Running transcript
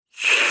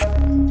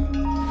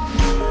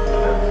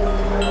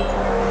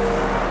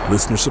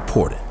Listener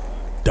supported.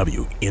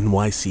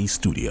 WNYC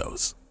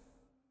Studios.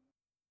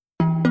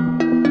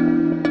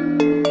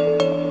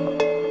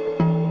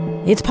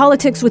 It's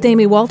Politics with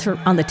Amy Walter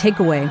on The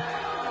Takeaway.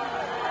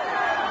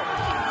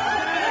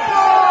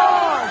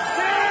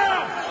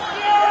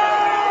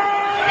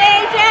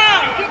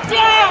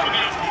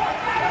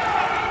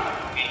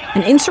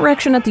 An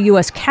insurrection at the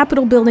U.S.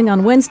 Capitol building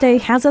on Wednesday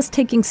has us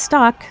taking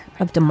stock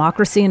of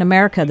democracy in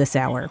America this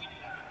hour.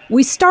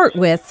 We start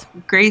with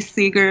Grace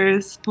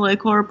Seegers,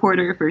 political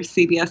reporter for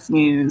CBS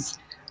News.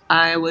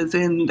 I was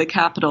in the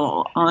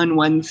Capitol on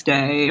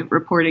Wednesday,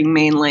 reporting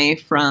mainly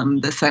from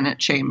the Senate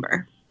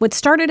chamber. What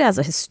started as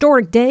a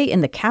historic day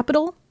in the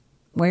Capitol,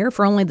 where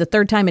for only the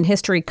third time in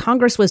history,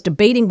 Congress was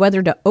debating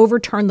whether to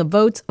overturn the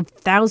votes of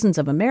thousands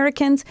of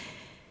Americans,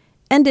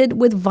 ended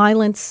with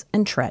violence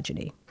and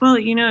tragedy. Well,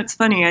 it's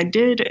funny. I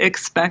did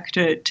expect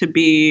it to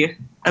be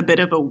a bit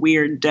of a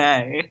weird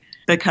day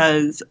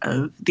because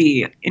of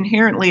the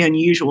inherently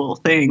unusual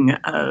thing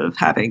of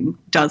having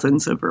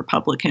dozens of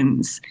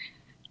Republicans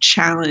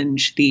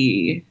challenge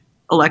the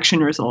election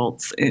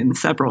results in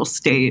several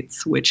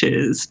states, which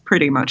is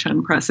pretty much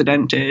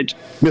unprecedented.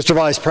 Mr.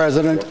 Vice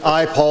President,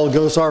 I, Paul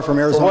Gosar from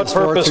Arizona.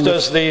 For what purpose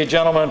does the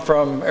gentleman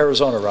from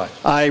Arizona rise?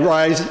 I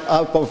rise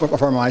up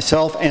for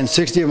myself and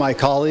 60 of my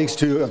colleagues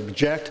to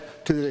object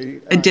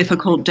to a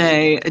difficult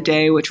day, a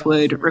day which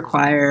would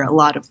require a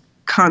lot of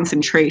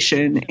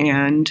concentration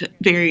and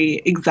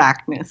very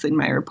exactness in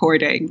my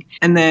reporting.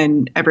 And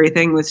then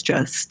everything was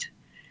just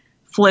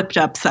flipped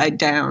upside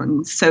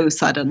down so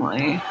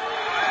suddenly.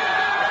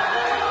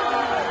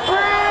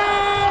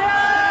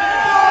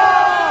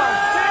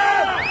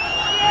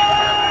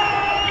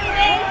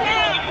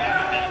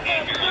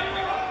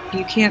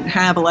 You can't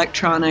have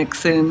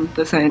electronics in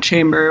the Senate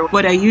chamber.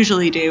 What I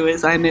usually do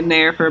is I'm in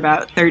there for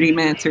about 30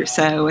 minutes or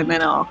so, and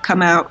then I'll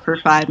come out for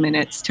 5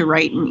 minutes to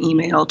write an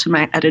email to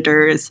my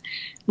editors,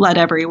 let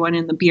everyone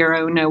in the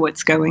Bureau know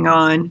what's going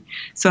on.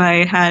 So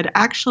I had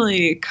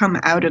actually come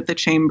out of the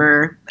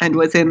chamber and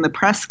was in the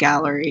press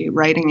gallery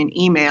writing an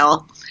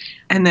email,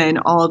 and then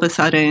all of a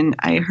sudden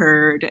I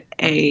heard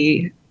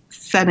a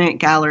Senate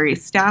gallery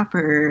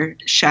staffer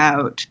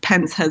shout,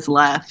 "Pence has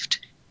left."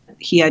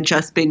 He had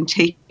just been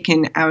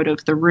taken out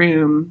of the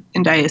room,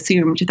 and I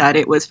assumed that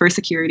it was for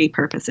security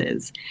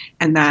purposes.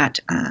 And that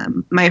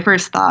my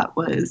first thought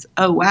was,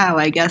 oh, wow,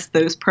 I guess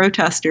those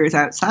protesters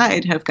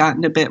outside have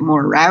gotten a bit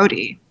more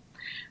rowdy.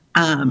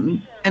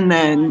 And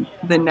then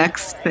the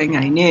next thing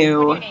I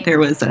knew, there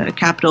was a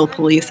Capitol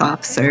police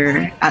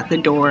officer at the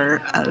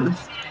door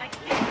of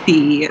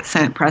the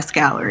Senate press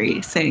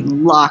gallery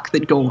saying, "Lock the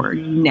door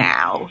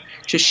now,"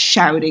 just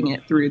shouting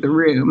it through the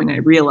room. And I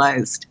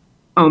realized,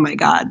 oh my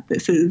God,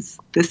 this is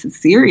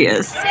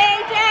serious. Stay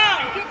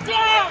down! Get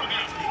down!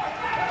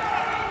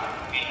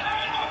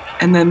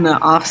 And then the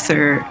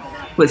officer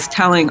was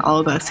telling all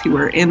of us who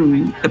were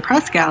in the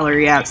press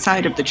gallery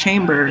outside of the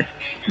chamber,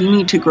 you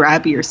need to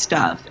grab your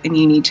stuff and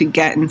you need to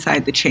get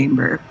inside the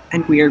chamber,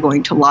 and we are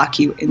going to lock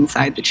you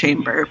inside the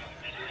chamber.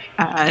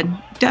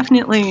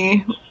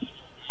 Definitely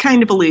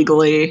kind of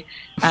illegally,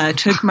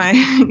 took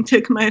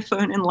my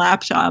phone and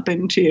laptop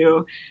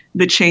into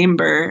the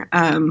chamber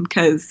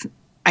because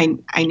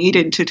I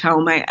needed to tell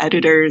my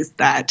editors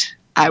that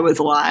I was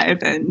alive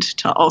and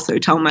to also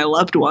tell my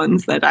loved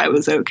ones that I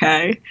was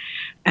okay.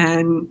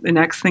 And the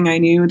next thing I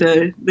knew,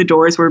 the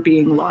doors were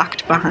being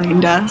locked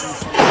behind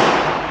us.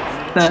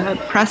 The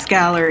press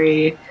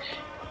gallery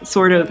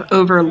sort of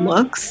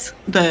overlooks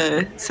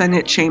the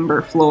Senate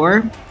chamber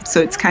floor, so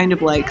it's kind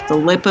of like the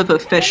lip of a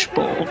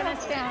fishbowl.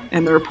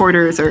 And the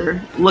reporters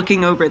are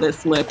looking over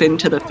this lip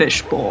into the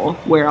fishbowl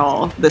where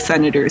all the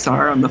senators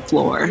are on the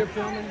floor.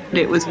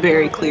 It was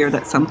very clear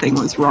that something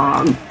was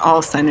wrong.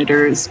 All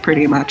senators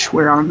pretty much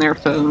were on their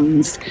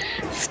phones,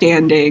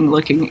 standing,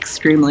 looking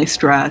extremely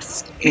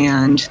stressed,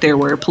 and there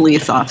were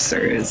police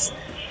officers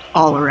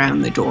all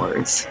around the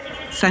doors.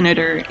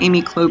 Senator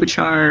Amy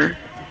Klobuchar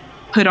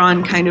put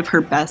on kind of her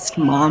best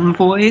mom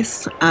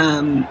voice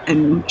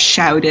and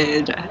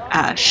shouted,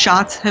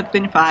 "Shots have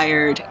been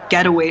fired,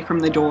 get away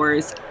from the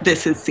doors,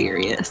 this is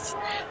serious."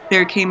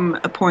 There came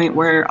a point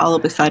where all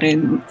of a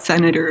sudden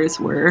senators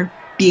were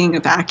being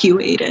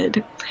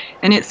evacuated,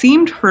 and it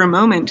seemed for a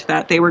moment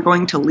that they were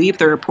going to leave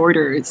the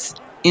reporters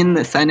in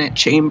the Senate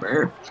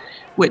chamber,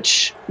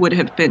 which would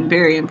have been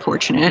very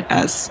unfortunate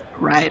as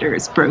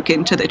rioters broke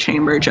into the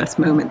chamber just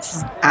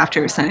moments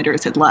after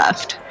senators had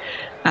left.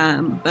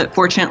 But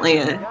fortunately,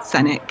 a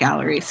Senate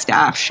gallery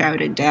staff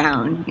shouted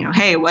down,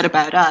 "Hey, what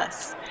about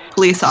us?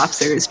 Police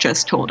officers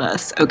just told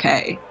us,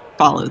 okay,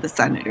 follow the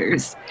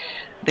senators."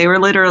 They were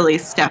literally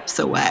steps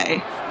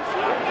away.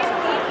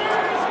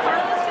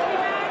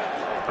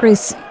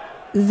 Grace,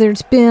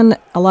 there's been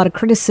a lot of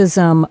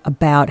criticism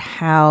about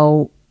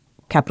how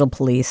Capitol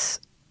Police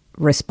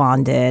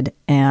responded,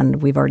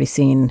 and we've already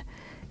seen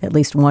at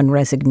least one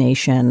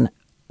resignation.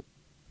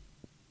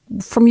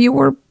 From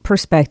your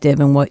perspective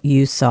and what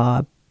you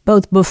saw,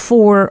 both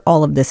before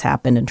all of this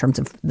happened in terms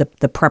of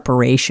the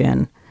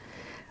preparation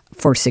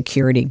for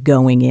security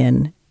going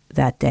in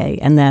that day,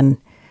 and then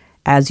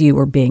as you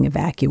were being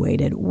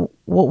evacuated.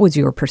 What was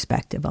your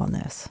perspective on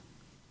this?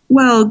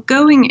 Well,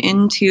 going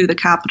into the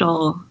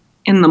Capitol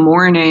in the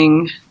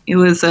morning,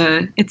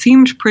 it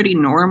seemed pretty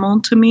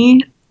normal to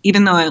me.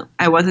 Even though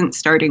I wasn't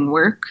starting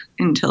work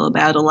until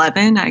about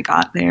 11, I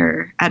got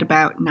there at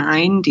about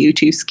 9 due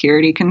to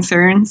security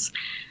concerns.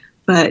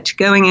 But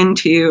going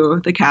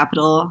into the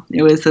Capitol,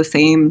 it was the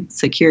same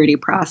security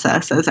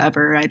process as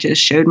ever. I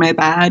just showed my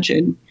badge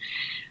and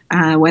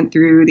went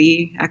through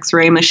the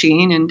X-ray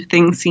machine, and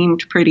things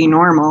seemed pretty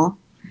normal.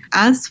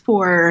 As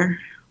for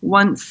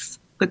once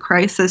the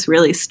crisis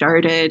really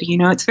started,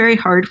 it's very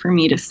hard for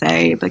me to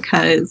say,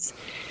 because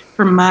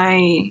from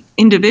my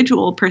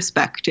individual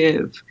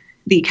perspective,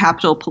 the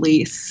Capitol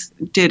Police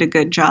did a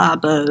good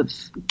job of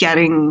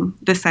getting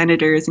the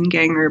senators and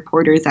getting the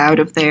reporters out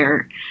of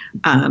there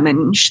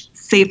and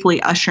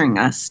safely ushering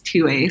us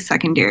to a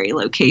secondary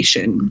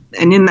location.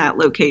 And in that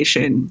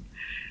location,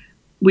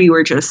 we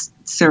were just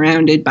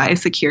surrounded by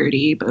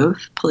security, both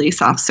police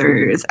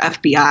officers,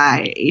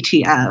 FBI,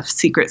 ATF,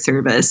 Secret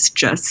Service,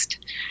 just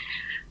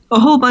a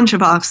whole bunch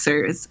of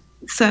officers.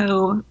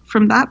 So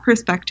from that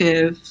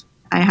perspective,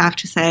 I have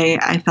to say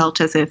I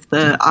felt as if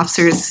the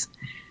officers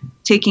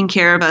taking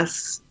care of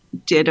us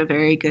did a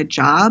very good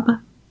job.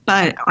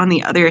 But on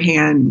the other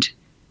hand,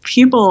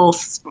 people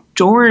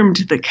stormed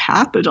the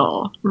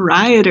Capitol.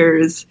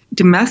 Rioters,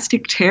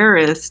 domestic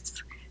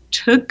terrorists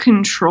took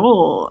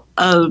control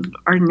of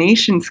our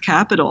nation's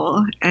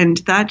capital. And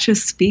that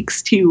just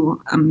speaks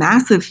to a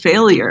massive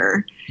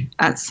failure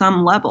at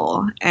some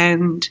level.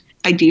 And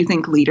I do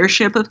think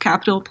leadership of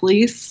Capitol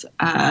Police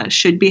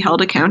should be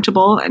held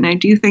accountable. And I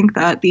do think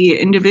that the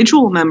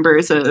individual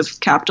members of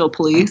Capitol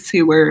Police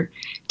who were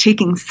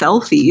taking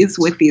selfies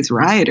with these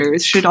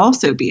rioters should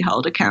also be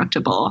held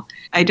accountable.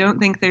 I don't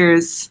think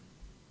there's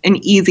an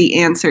easy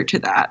answer to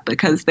that,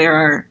 because there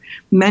are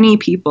many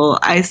people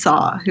I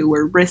saw who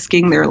were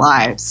risking their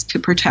lives to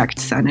protect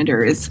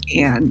senators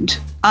and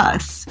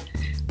us.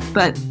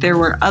 But there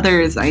were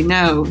others I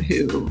know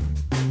who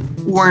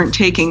weren't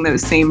taking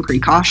those same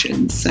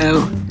precautions.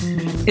 So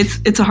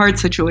it's a hard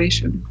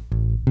situation.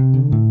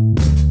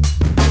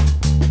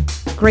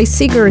 Grace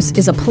Segars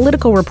is a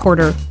political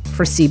reporter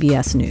for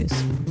CBS News.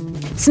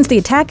 Since the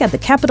attack at the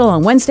Capitol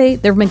on Wednesday,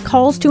 there have been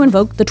calls to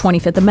invoke the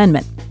 25th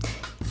Amendment.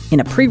 In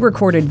a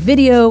pre-recorded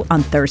video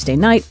on Thursday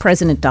night,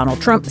 President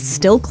Donald Trump,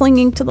 still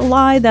clinging to the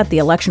lie that the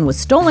election was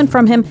stolen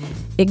from him,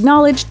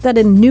 acknowledged that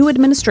a new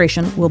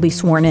administration will be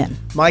sworn in.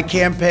 My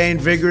campaign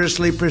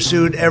vigorously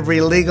pursued every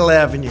legal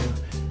avenue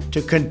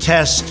to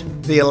contest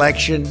the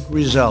election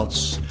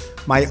results.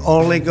 My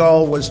only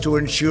goal was to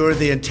ensure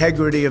the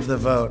integrity of the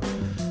vote.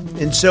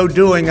 In so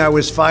doing, I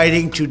was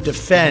fighting to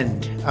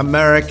defend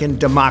American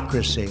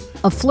democracy.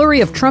 A flurry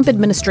of Trump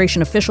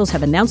administration officials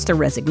have announced their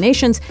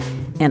resignations,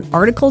 and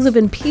articles of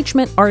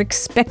impeachment are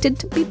expected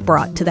to be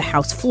brought to the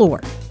House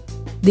floor.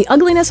 The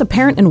ugliness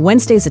apparent in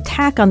Wednesday's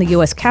attack on the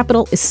U.S.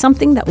 Capitol is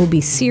something that will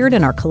be seared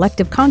in our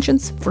collective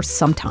conscience for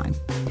some time.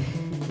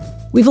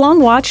 We've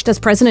long watched as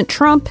President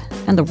Trump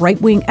and the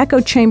right-wing echo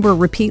chamber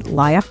repeat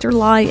lie after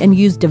lie and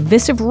use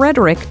divisive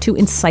rhetoric to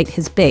incite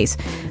his base.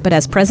 But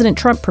as President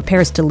Trump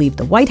prepares to leave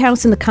the White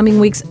House in the coming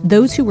weeks,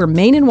 those who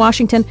remain in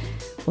Washington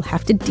will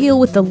have to deal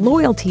with the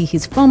loyalty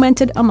he's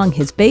fomented among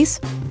his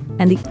base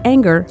and the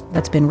anger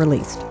that's been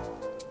released.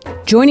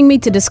 Joining me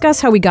to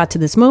discuss how we got to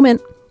this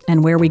moment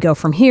and where we go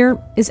from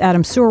here is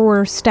Adam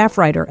Serwer, staff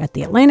writer at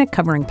The Atlantic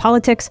covering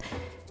politics,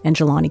 and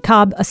Jelani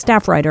Cobb, a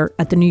staff writer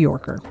at The New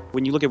Yorker.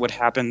 When you look at what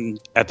happened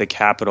at the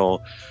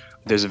Capitol,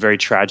 there's a very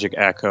tragic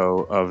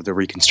echo of the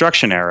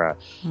Reconstruction era,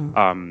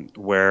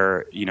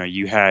 where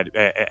you had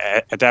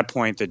at that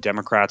point the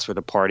Democrats were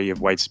the party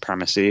of white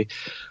supremacy,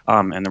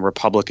 and the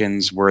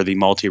Republicans were the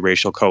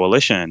multiracial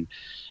coalition,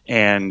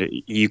 and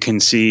you can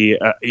see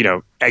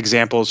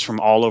examples from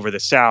all over the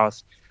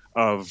South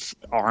of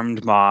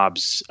armed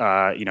mobs,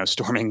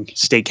 storming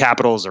state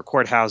capitals or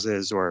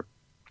courthouses or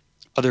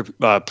other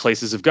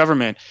places of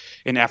government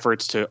in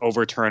efforts to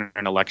overturn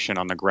an election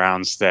on the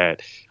grounds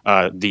that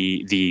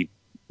the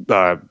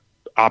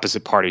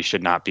opposite party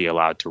should not be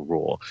allowed to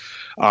rule.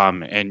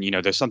 And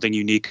there's something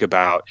unique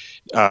about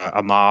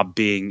a mob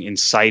being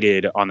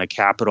incited on the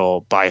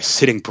Capitol by a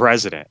sitting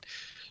president,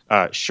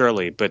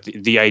 surely. But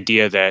the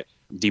idea that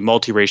the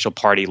multiracial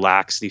party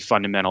lacks the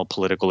fundamental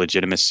political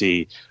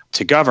legitimacy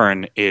to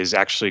govern is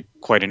actually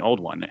quite an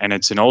old one. And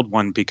it's an old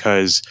one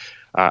because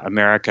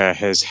America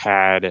has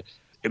had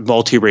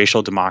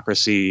multiracial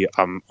democracy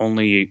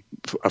only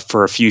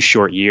for a few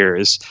short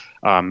years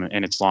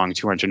in its long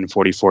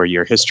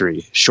 244-year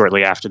history.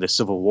 Shortly after the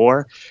Civil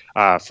War,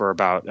 for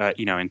about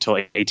until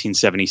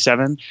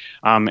 1877,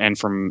 and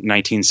from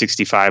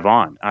 1965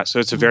 on. So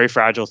it's a very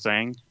fragile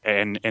thing,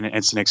 and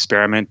it's an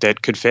experiment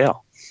that could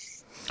fail.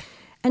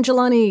 And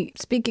Jelani,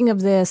 speaking of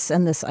this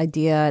and this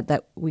idea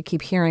that we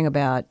keep hearing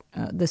about,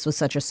 this was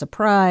such a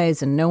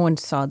surprise and no one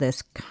saw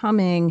this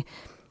coming.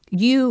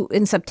 You,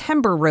 in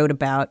September, wrote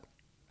about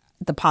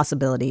the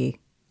possibility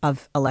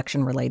of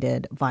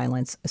election-related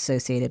violence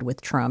associated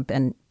with Trump,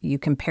 and you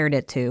compared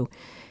it to,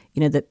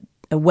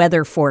 a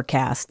weather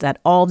forecast, that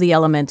all the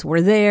elements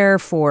were there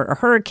for a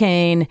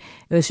hurricane.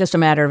 It was just a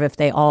matter of if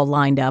they all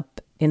lined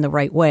up in the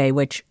right way,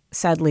 which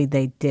sadly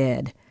they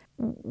did.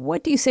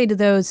 What do you say to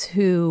those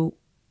who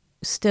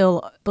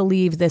still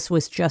believe this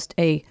was just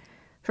a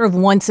sort of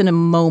once in a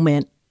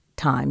moment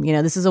time? You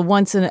know, this is a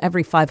once in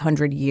every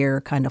 500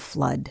 year kind of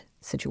flood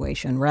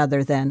situation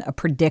rather than a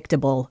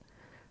predictable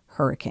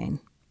hurricane.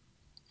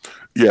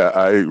 Yeah,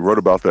 I wrote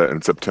about that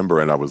in September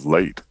and I was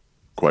late,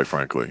 quite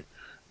frankly.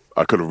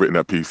 I could have written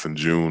that piece in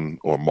June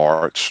or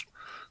March.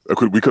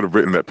 We could have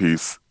written that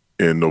piece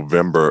in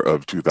November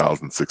of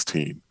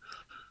 2016.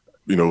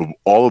 You know,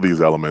 all of these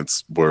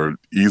elements were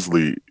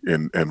easily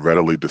and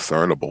readily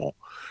discernible.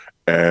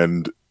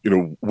 And, you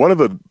know, one of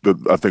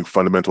the I think,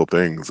 fundamental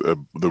things,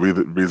 the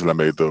reason I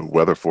made the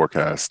weather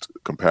forecast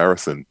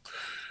comparison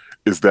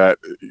is that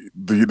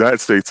the United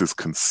States is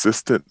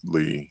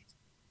consistently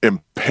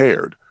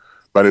impaired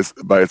by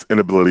its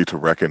inability to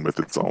reckon with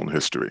its own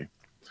history.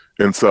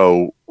 And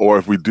so, or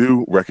if we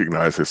do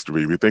recognize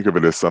history, we think of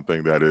it as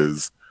something that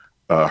is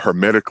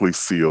hermetically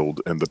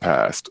sealed in the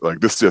past.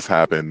 Like, this just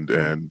happened,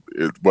 and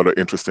what an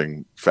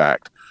interesting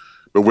fact.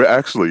 But we're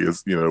actually,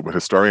 as you know, when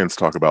historians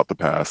talk about the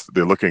past,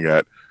 they're looking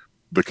at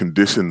the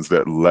conditions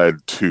that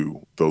led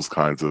to those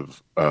kinds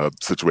of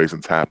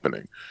situations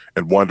happening,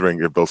 and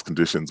wondering if those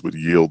conditions would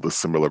yield a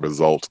similar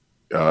result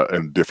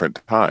in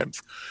different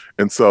times.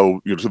 And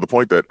so, you know, to the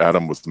point that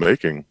Adam was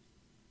making,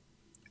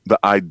 the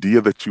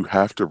idea that you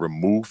have to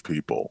remove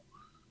people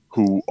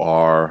who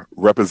are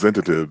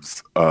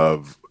representatives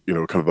of, you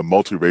know, kind of the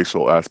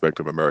multiracial aspect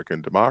of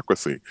American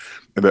democracy,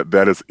 and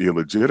that is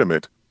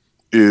illegitimate,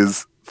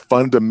 is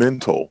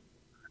fundamental.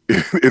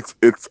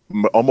 It's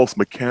almost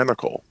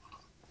mechanical.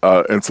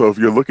 And so if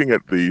you're looking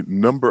at the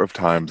number of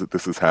times that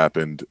this has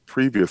happened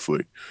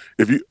previously,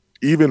 if you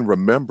even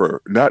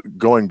remember, not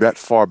going that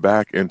far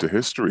back into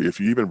history, if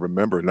you even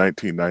remember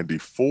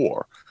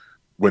 1994,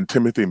 when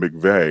Timothy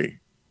McVeigh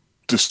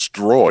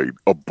destroyed,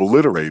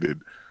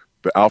 obliterated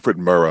the Alfred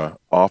Murrah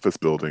office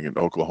building in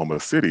Oklahoma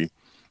City,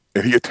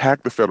 and he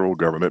attacked the federal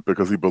government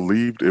because he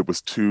believed it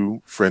was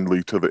too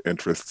friendly to the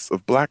interests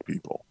of Black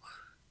people.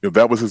 You know,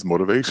 that was his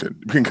motivation.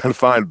 You can kind of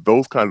find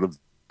those kinds of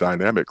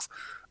dynamics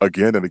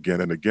again and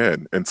again and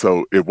again. And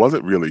so it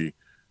wasn't really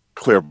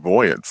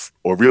clairvoyance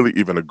or really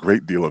even a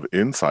great deal of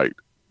insight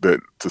that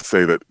to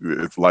say that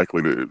it's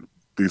likely to,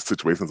 these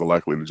situations are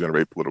likely to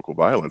generate political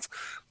violence.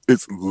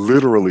 It's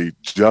literally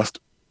just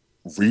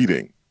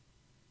reading,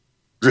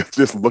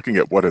 just looking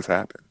at what has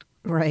happened.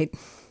 Right.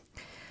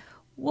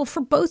 Well,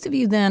 for both of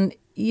you then,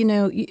 you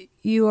know,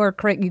 you are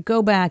correct. You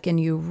go back and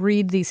you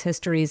read these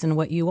histories, and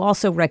what you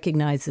also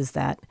recognize is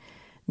that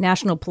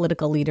national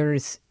political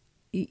leaders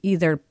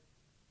either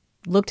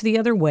looked the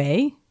other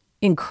way,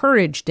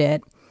 encouraged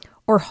it,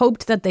 or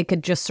hoped that they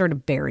could just sort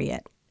of bury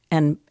it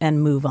and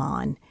move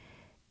on.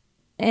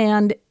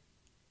 And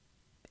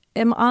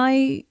am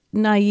I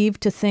naive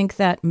to think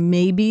that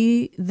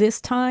maybe this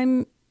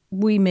time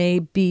we may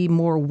be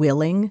more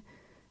willing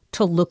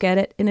to look at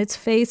it in its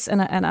face?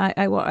 And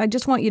I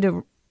just want you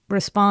to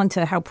respond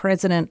to how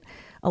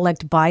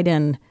President-elect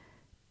Biden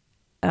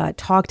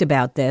talked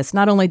about this.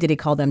 Not only did he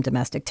call them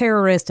domestic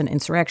terrorists and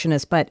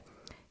insurrectionists, but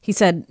he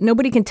said,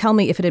 nobody can tell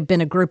me if it had been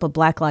a group of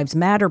Black Lives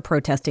Matter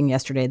protesting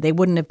yesterday, they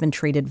wouldn't have been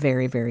treated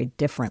very, very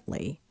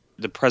differently.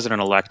 The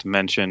president-elect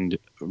mentioned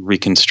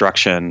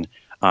Reconstruction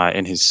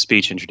in his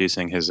speech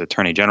introducing his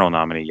attorney general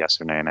nominee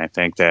yesterday. And I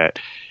think that,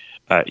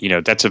 you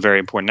know, that's a very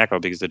important echo,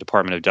 because the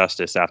Department of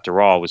Justice,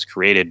 after all, was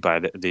created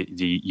by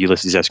the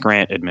Ulysses S.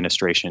 Grant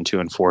administration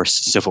to enforce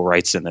civil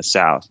rights in the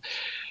South.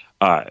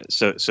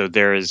 So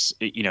there is,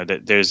 you know,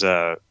 there's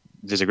a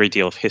great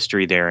deal of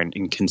history there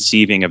in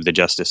conceiving of the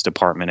Justice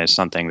Department as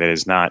something that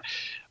is not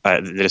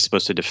that is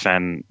supposed to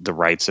defend the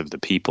rights of the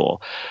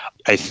people.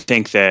 I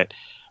think that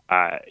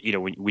you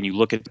know, when you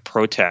look at the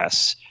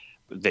protests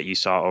that you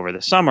saw over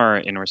the summer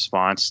in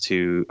response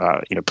to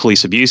you know,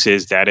 police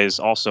abuses, that is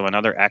also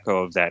another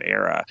echo of that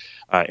era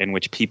in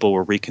which people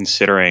were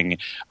reconsidering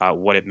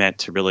what it meant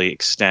to really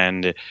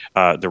extend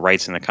the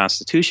rights in the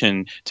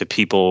Constitution to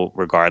people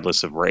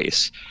regardless of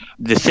race.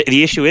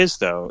 The issue is,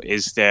 though,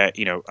 is that,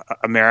 you know,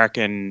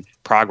 American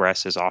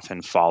progress is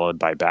often followed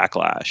by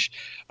backlash.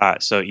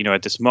 So, you know,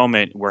 at this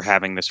moment, we're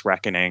having this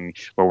reckoning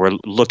where we're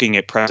looking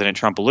at President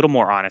Trump a little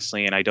more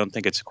honestly. And I don't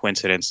think it's a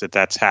coincidence that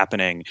that's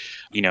happening,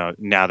 you know,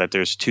 now that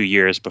there's 2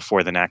 years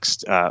before the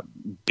next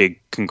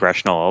big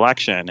congressional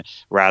election,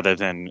 rather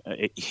than,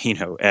 you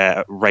know,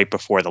 right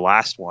before the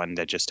last one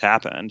that just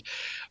happened.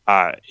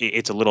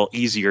 It's a little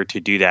easier to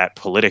do that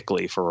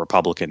politically for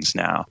Republicans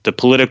now. The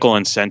political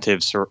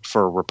incentives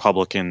for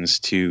Republicans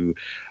to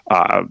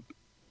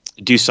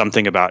do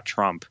something about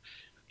Trump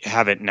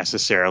haven't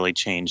necessarily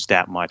changed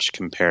that much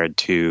compared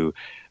to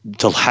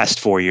the last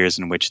 4 years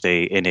in which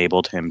they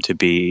enabled him to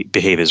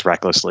behave as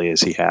recklessly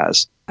as he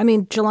has. I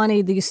mean,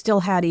 Jelani, you still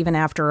had, even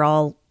after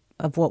all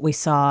of what we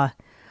saw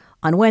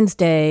on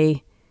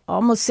Wednesday,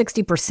 almost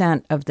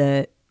 60% of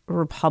the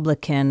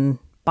Republican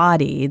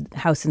body,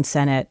 House and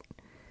Senate,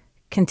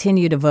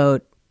 continue to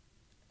vote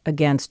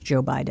against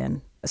Joe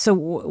Biden. So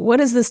what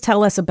does this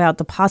tell us about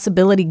the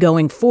possibility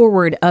going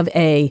forward of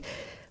a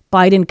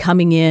Biden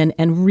coming in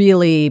and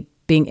really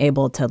being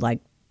able to like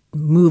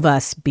move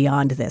us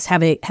beyond this,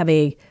 have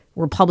a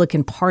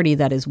Republican Party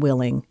that is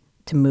willing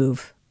to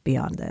move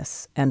beyond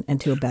this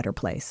and to a better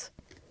place?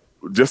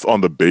 Just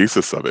on the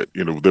basis of it,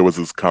 there was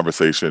this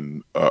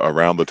conversation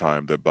around the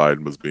time that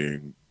Biden was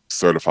being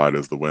certified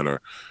as the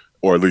winner,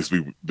 or at least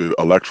the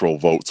electoral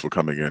votes were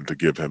coming in to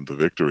give him the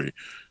victory,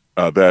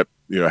 that,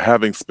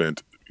 having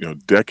spent,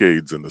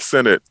 decades in the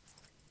Senate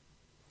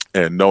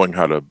and knowing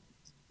how to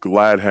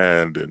glad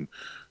hand and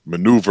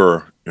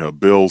maneuver,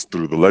 bills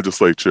through the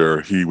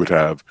legislature, he would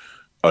have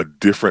a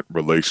different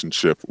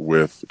relationship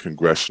with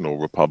congressional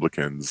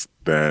Republicans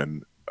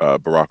than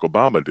Barack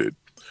Obama did.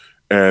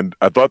 And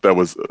I thought that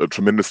was a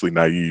tremendously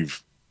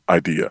naive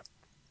idea.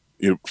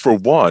 For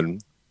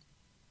one,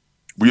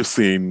 we have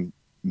seen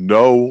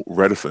no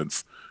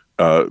reticence,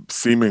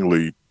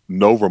 seemingly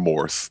no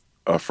remorse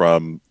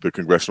from the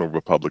congressional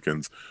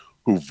Republicans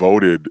who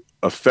voted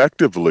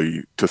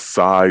effectively to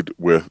side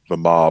with the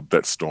mob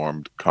that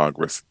stormed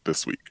Congress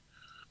this week.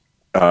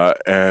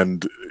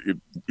 And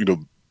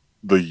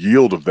the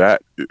yield of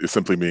that, it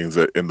simply means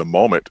that in the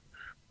moment,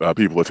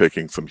 people are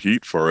taking some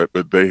heat for it,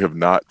 but they have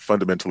not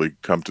fundamentally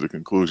come to the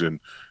conclusion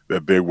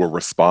that they were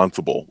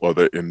responsible or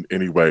that in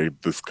any way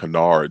this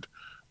canard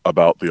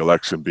about the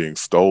election being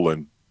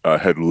stolen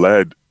had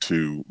led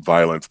to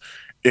violence,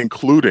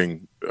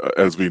 including,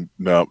 as we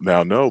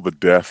now know, the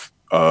death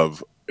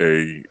of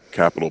a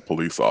Capitol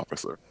police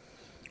officer.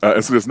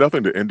 And so there's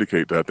nothing to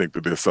indicate that I think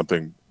that there's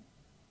something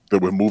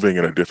that we're moving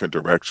in a different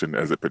direction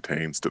as it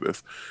pertains to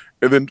this.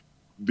 And then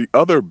the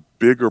other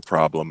bigger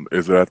problem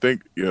is that I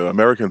think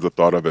Americans are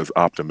thought of as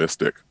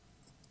optimistic,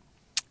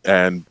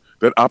 and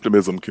that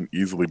optimism can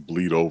easily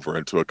bleed over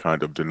into a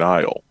kind of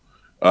denial.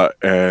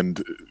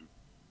 And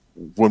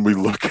when we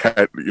look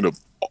at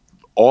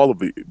all of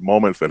the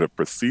moments that have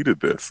preceded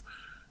this,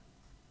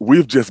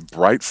 we've just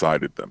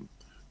bright-sided them.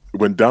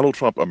 When Donald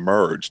Trump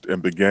emerged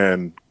and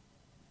began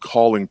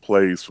calling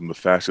plays from the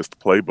fascist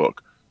playbook,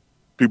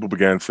 people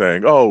began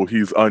saying, "Oh,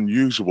 he's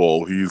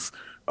unusual. He's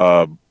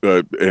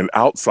an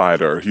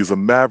outsider. He's a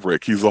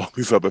maverick. He's all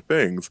these other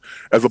things,"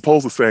 as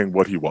opposed to saying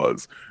what he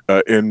was.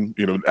 Adam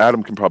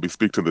can probably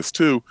speak to this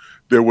too.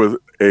 There was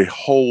a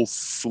whole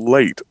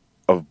slate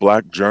of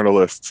Black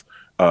journalists,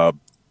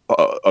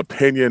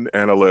 opinion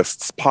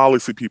analysts,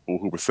 policy people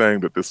who were saying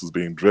that this was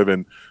being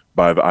driven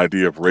by the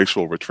idea of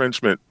racial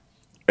retrenchment.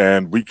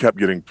 And we kept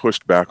getting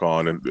pushed back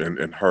on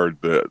and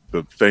heard the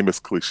famous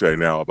cliche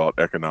now about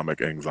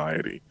economic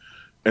anxiety.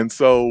 And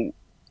so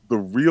the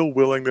real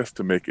willingness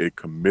to make a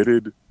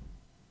committed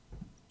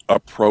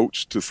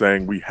approach to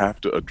saying we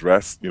have to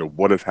address,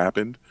 what has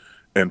happened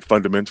and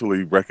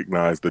fundamentally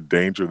recognize the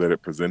danger that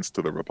it presents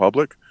to the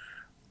Republic,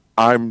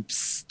 I'm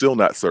still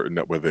not certain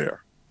that we're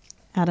there.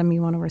 Adam,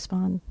 you want to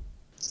respond?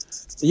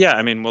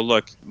 Yeah, well,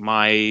 look,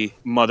 my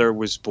mother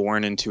was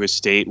born into a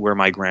state where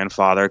my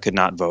grandfather could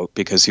not vote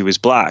because he was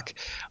Black.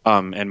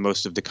 And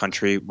most of the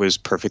country was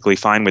perfectly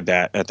fine with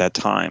that at that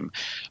time.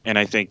 And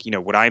I think,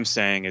 what I'm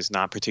saying is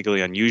not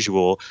particularly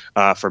unusual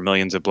for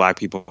millions of Black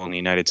people in the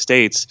United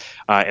States.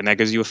 And that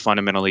gives you a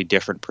fundamentally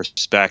different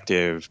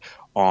perspective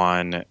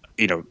on,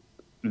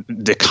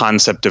 the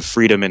concept of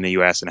freedom in the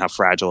U.S. and how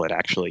fragile it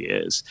actually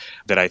is.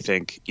 That I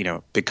think,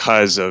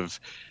 because of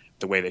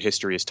the way that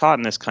history is taught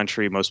in this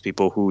country, most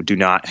people who do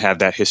not have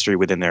that history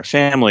within their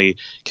family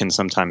can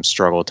sometimes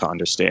struggle to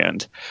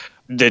understand.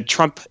 The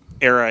Trump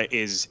era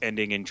is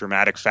ending in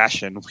dramatic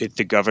fashion, with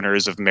the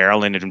governors of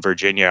Maryland and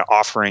Virginia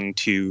offering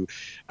to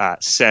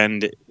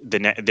send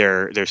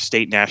their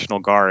state National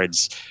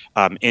Guards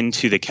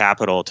into the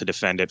Capitol to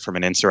defend it from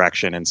an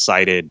insurrection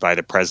incited by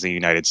the President of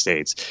the United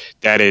States.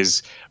 That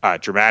is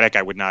dramatic.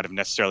 I would not have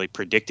necessarily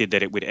predicted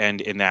that it would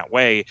end in that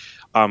way.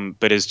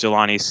 But as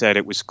Jelani said,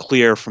 it was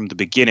clear from the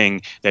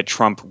beginning that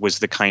Trump was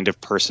the kind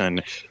of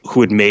person who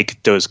would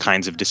make those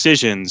kinds of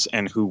decisions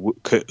and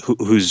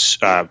whose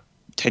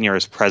tenure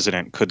as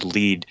president could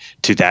lead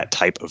to that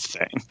type of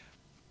thing.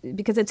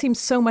 Because it seems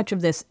so much of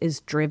this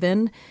is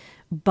driven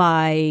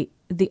by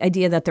the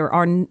idea that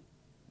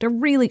there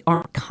really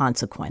aren't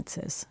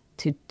consequences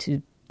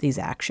to these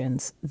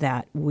actions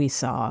that we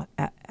saw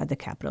at the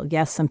Capitol.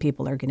 Yes, some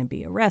people are going to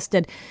be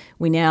arrested.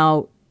 We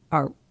now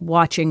are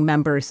watching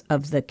members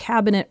of the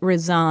cabinet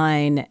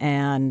resign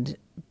and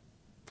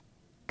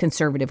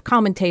conservative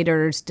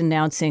commentators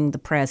denouncing the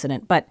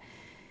president. But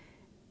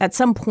at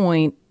some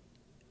point,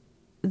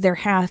 there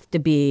have to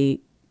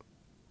be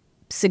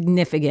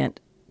significant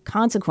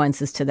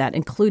consequences to that,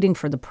 including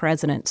for the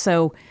president.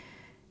 So,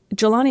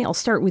 Jelani, I'll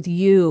start with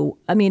you.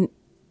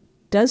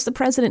 Does the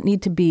president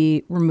need to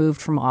be removed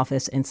from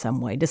office in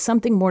some way? Does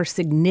something more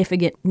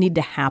significant need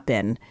to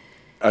happen?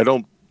 I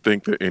don't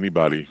think that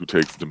anybody who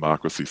takes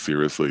democracy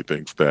seriously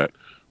thinks that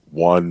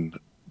one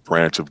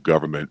branch of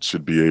government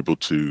should be able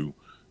to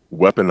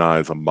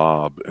weaponize a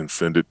mob and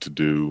send it to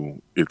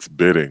do its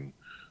bidding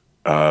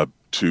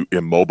to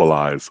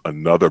immobilize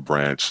another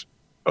branch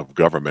of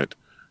government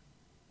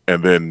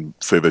and then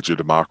say that your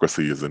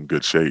democracy is in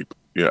good shape.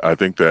 I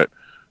think that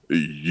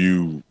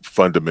you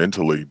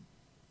fundamentally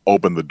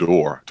open the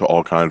door to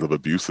all kinds of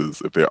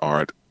abuses if there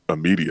aren't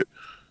immediate,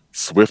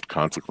 swift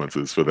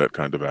consequences for that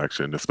kind of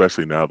action,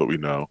 especially now that we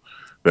know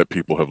that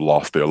people have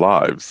lost their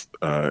lives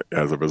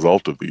as a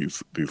result of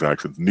these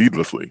actions,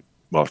 needlessly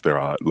lost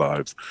their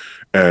lives.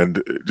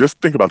 And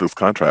just think about this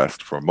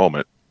contrast for a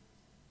moment.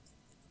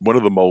 One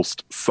of the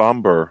most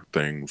somber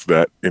things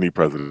that any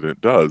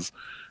president does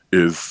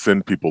is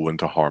send people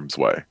into harm's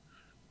way.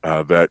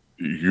 That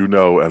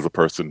as a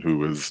person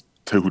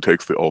who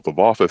takes the oath of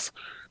office,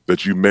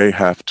 that you may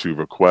have to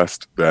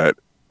request that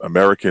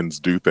Americans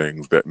do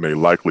things that may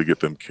likely get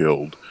them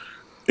killed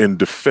in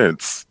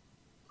defense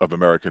of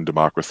American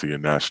democracy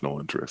and national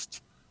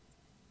interests.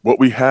 What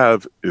we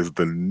have is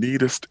the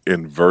neatest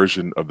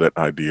inversion of that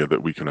idea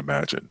that we can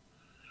imagine,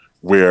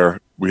 where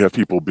we have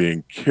people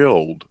being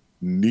killed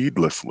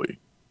needlessly,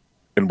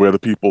 and where the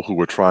people who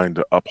are trying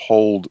to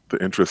uphold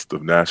the interests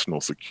of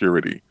national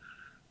security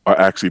are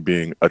actually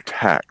being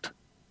attacked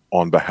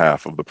on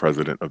behalf of the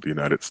President of the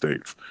United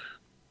States.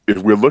 If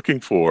we're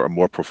looking for a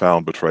more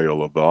profound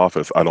betrayal of the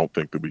office, I don't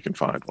think that we can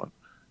find one.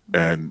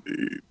 And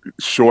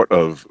short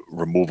of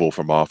removal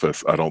from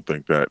office, I don't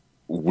think that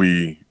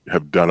we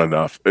have done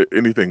enough.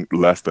 Anything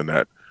less than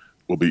that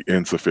will be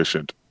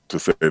insufficient to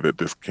say that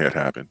this can't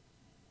happen.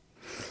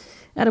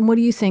 Adam, what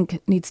do you think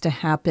needs to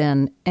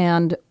happen?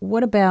 And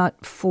what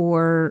about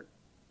for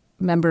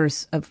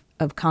members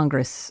of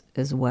Congress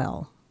as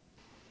well?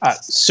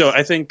 So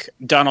I think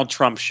Donald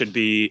Trump should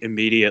be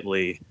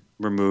immediately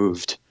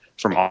removed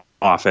from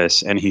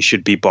office, and he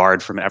should be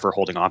barred from ever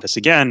holding office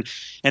again.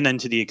 And then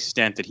to the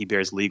extent that he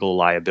bears legal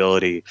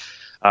liability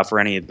for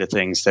any of the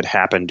things that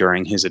happened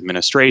during his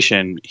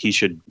administration, he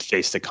should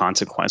face the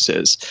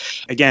consequences.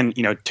 Again,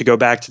 to go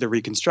back to the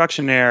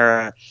Reconstruction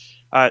era,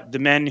 the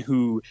men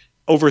who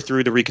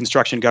overthrew the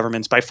Reconstruction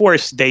governments by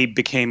force, they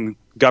became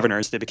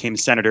governors, they became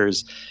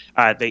senators,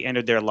 they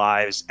ended their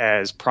lives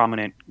as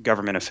prominent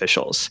government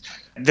officials.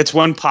 That's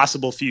one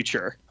possible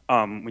future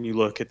when you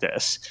look at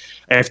this.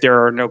 If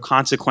there are no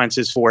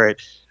consequences for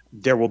it,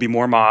 there will be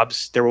more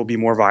mobs, there will be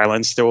more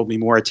violence, there will be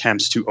more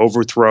attempts to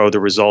overthrow the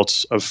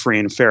results of free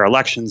and fair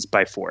elections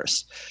by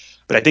force.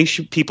 But I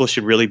think people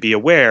should really be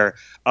aware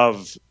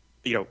of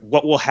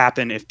what will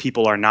happen if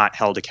people are not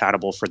held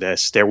accountable for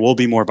this. There will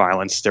be more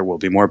violence, there will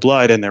be more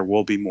blood, and there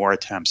will be more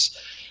attempts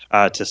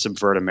to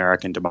subvert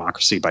American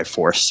democracy by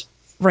force.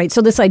 Right.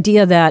 So this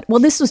idea that,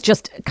 this was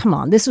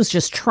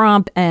just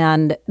Trump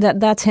and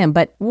that's him.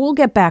 But we'll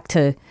get back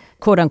to,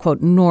 quote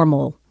unquote,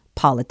 normal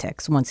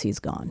politics once he's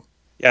gone.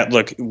 Yeah,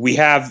 look, we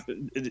have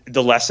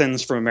the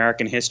lessons from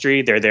American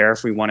history. They're there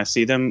if we want to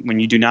see them. When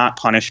you do not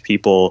punish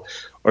people,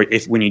 or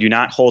when you do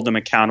not hold them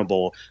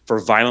accountable for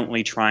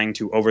violently trying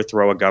to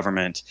overthrow a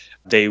government,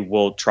 they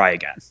will try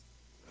again.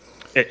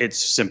 It's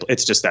simple.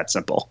 It's just that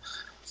simple.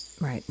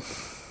 Right.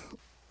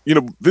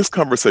 This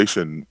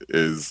conversation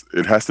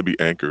it has to be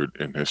anchored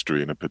in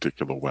history in a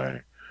particular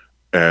way.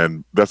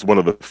 And that's one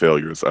of the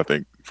failures, I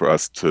think, for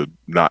us to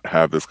not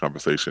have this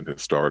conversation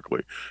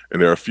historically. And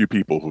there are a few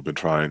people who've been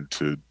trying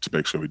to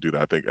make sure we do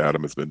that. I think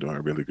Adam has been doing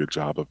a really good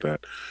job of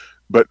that.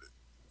 But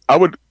I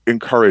would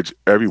encourage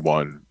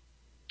everyone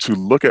to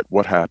look at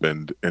what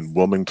happened in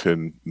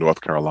Wilmington,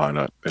 North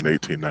Carolina in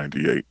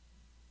 1898.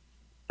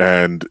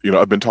 And,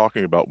 I've been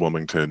talking about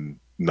Wilmington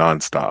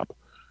nonstop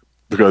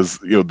because,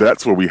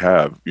 that's where we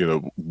have,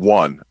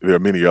 one, there are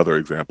many other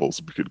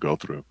examples we could go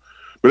through.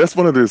 But that's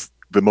one of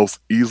the most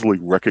easily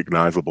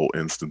recognizable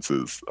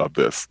instances of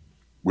this,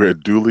 where a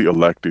duly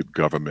elected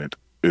government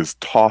is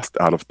tossed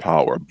out of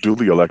power.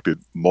 Duly elected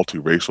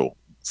multiracial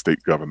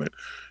state government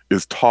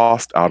is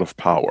tossed out of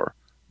power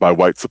by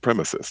white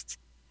supremacists.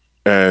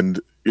 And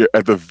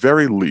at the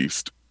very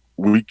least,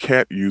 we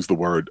can't use the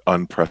word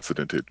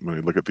unprecedented when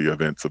we look at the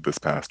events of this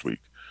past week.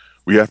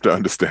 We have to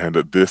understand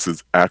that this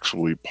is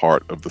actually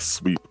part of the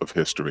sweep of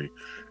history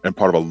and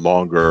part of a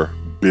longer,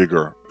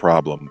 bigger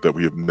problem that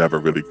we have never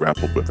really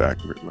grappled with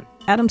accurately.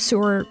 Adam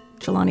Serwer,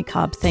 Jelani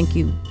Cobb, thank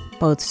you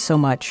both so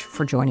much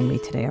for joining me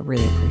today. I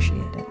really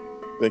appreciate it.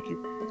 Thank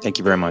you. Thank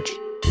you very much.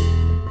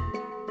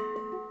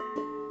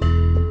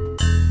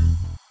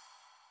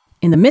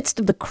 In the midst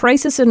of the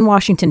crisis in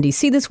Washington,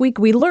 D.C. this week,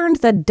 we learned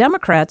that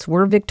Democrats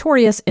were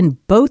victorious in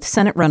both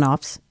Senate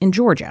runoffs in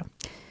Georgia.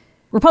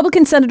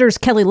 Republican Senators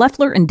Kelly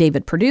Loeffler and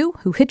David Perdue,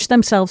 who hitched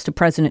themselves to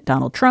President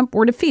Donald Trump,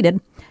 were defeated,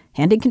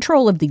 handing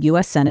control of the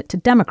U.S. Senate to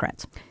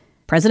Democrats.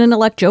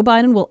 President-elect Joe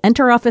Biden will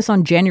enter office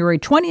on January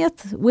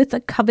 20th with a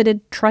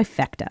coveted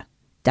trifecta.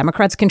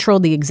 Democrats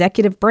control the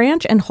executive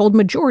branch and hold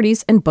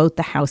majorities in both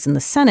the House and the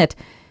Senate.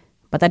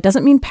 But that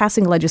doesn't mean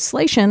passing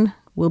legislation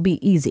will be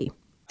easy.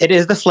 It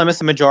is the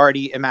slimmest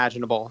majority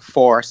imaginable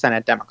for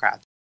Senate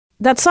Democrats.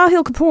 That's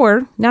Sahil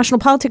Kapoor, national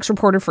politics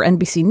reporter for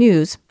NBC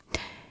News.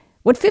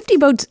 What 50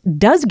 votes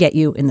does get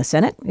you in the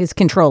Senate is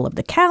control of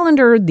the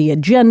calendar, the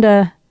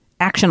agenda,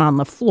 action on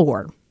the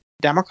floor.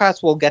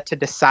 Democrats will get to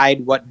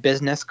decide what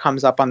business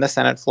comes up on the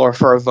Senate floor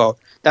for a vote.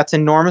 That's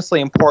enormously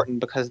important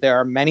because there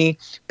are many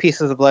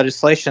pieces of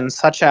legislation,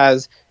 such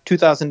as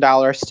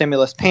 $2,000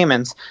 stimulus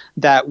payments,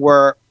 that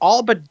were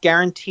all but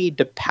guaranteed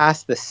to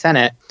pass the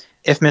Senate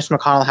if Mitch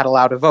McConnell had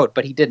allowed a vote,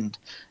 but he didn't.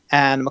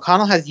 And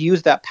McConnell has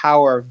used that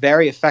power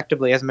very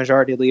effectively as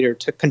majority leader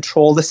to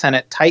control the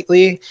Senate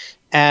tightly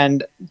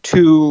and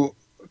to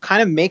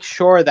kind of make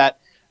sure that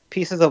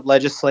pieces of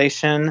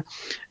legislation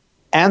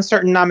and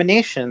certain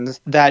nominations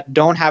that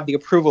don't have the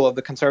approval of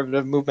the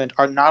conservative movement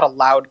are not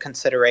allowed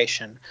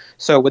consideration.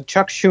 So with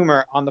Chuck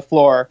Schumer on the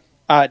floor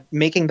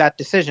making that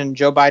decision,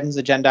 Joe Biden's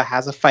agenda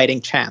has a fighting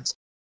chance.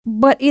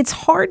 But it's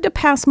hard to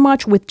pass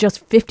much with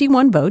just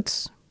 51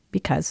 votes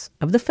because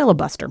of the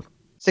filibuster.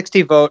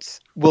 60 votes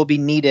will be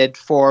needed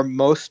for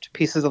most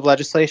pieces of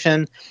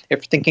legislation. If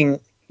you're thinking,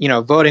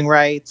 voting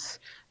rights,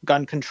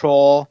 gun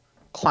control,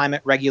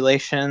 climate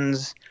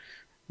regulations,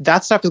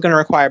 that stuff is going to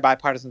require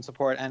bipartisan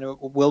support, and it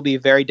will be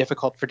very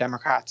difficult for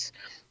Democrats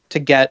to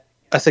get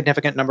a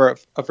significant number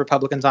of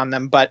Republicans on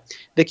them. But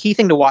the key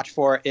thing to watch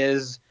for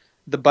is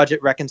the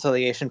budget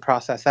reconciliation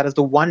process. That is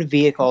the one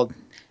vehicle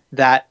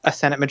that a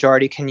Senate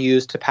majority can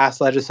use to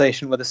pass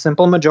legislation with a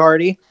simple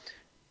majority,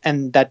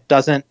 and that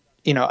doesn't,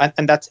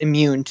 and that's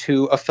immune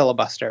to a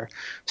filibuster.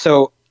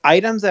 So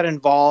items that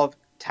involve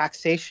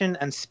taxation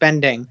and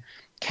spending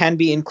can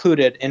be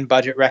included in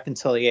budget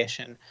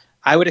reconciliation.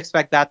 I would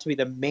expect that to be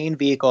the main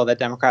vehicle that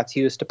Democrats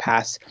use to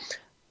pass,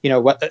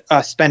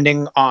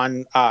 spending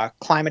on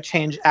climate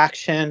change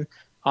action,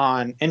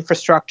 on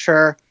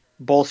infrastructure,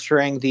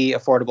 bolstering the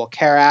Affordable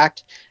Care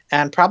Act,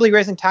 and probably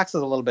raising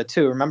taxes a little bit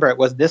too. Remember, it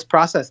was this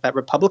process that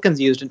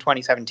Republicans used in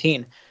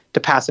 2017 to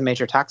pass a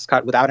major tax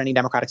cut without any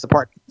Democratic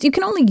support. You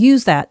can only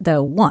use that,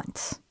 though,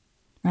 once,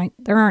 right?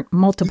 There aren't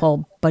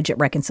multiple budget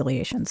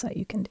reconciliations that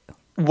you can do.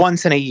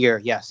 Once in a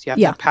year, yes. You have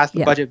to pass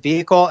the budget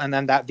vehicle, and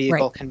then that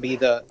vehicle can be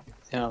the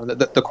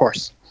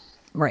course.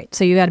 Right.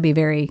 So you got to be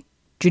very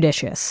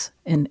judicious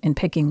in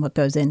picking what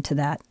goes into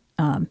that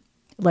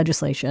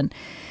legislation.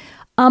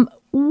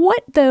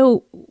 What,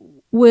 though,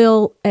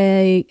 will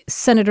a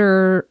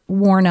Senator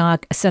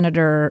Warnock,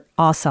 Senator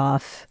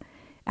Ossoff,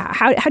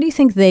 how do you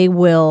think they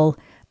will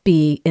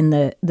be in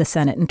the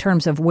Senate in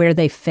terms of where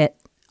they fit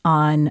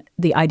on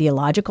the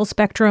ideological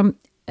spectrum,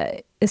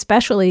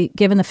 especially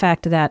given the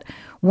fact that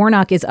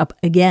Warnock is up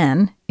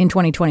again in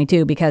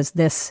 2022 because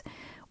this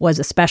was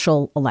a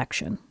special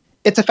election?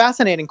 It's a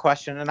fascinating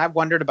question, and I've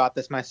wondered about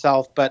this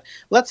myself, but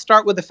let's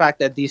start with the fact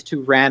that these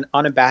two ran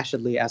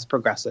unabashedly as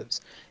progressives.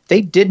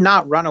 They did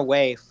not run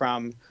away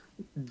from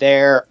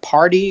their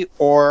party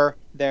or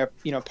their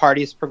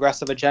party's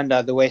progressive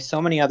agenda the way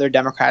so many other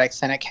Democratic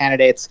Senate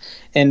candidates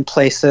in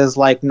places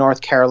like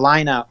North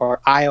Carolina or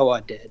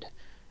Iowa did.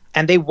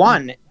 And they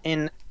won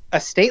in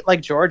a state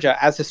like Georgia,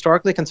 as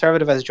historically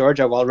conservative as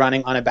Georgia, while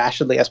running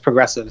unabashedly as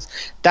progressives.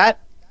 That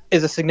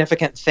is a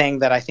significant thing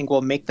that I think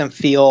will make them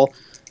feel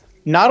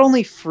not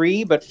only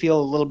free, but feel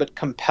a little bit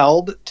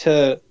compelled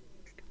to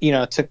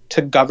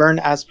govern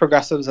as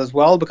progressives as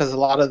well, because a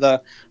lot of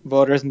the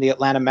voters in the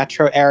Atlanta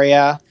metro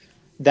area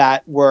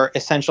that were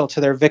essential to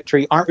their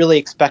victory aren't really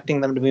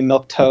expecting them to be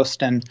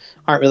milquetoast and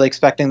aren't really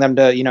expecting them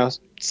to,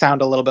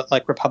 sound a little bit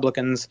like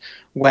Republicans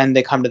when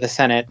they come to the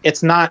Senate.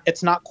 It's not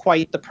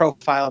quite the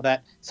profile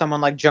that someone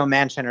like Joe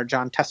Manchin or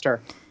John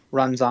Tester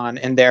runs on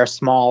in their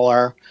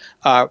smaller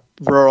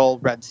rural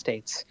red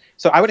states.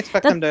 So I would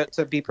expect them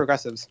to be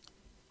progressives.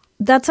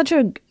 That's such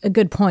a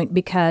good point,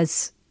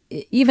 because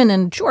even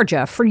in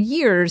Georgia, for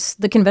years,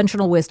 the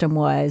conventional wisdom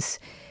was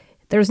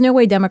there's no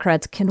way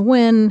Democrats can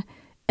win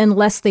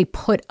unless they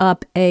put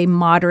up a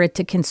moderate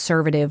to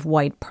conservative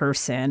white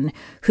person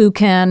who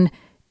can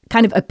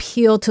kind of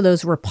appeal to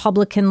those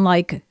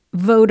Republican-like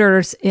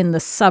voters in the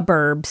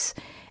suburbs.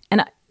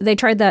 And they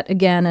tried that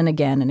again and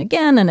again and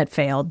again, and it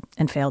failed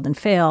and failed and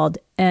failed.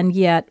 And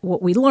yet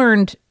what we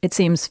learned, it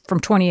seems, from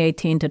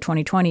 2018 to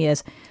 2020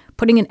 is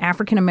putting an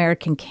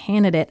African-American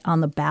candidate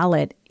on the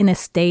ballot in a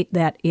state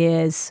that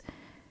is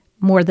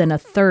more than a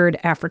third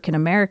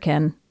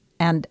African-American,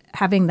 and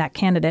having that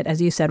candidate, as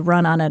you said,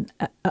 run on an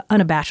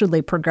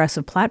unabashedly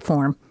progressive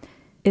platform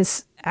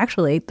is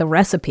actually the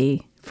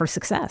recipe for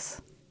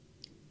success.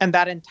 And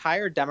that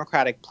entire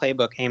Democratic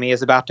playbook, Amy,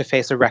 is about to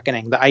face a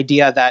reckoning. The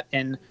idea that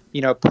in,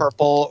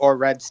 purple or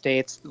red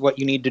states, what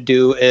you need to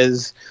do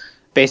is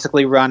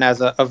basically run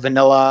as a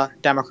vanilla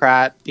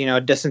Democrat,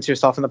 distance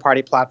yourself from the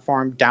party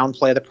platform,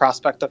 downplay the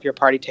prospect of your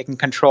party taking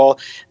control.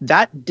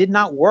 That did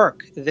not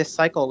work this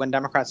cycle when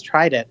Democrats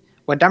tried it.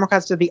 When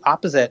Democrats did the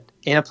opposite,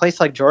 in a place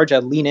like Georgia,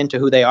 lean into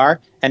who they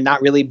are and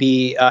not really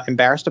be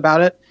embarrassed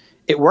about it,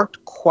 it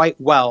worked quite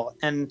well.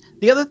 And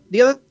the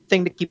other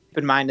thing to keep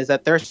in mind is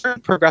that there are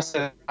certain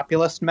progressive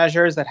populist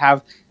measures that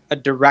have a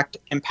direct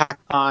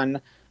impact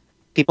on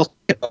people's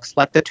pocketbooks,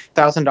 like the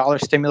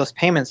 $2,000 stimulus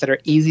payments that are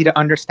easy to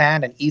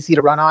understand and easy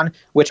to run on,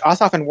 which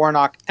Ossoff and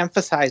Warnock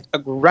emphasized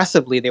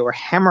aggressively. They were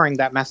hammering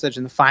that message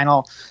in the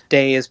final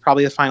days,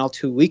 probably the final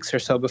 2 weeks or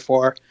so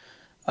before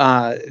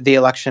the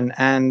election.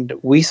 And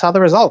we saw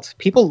the results.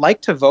 People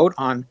like to vote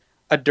on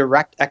a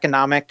direct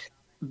economic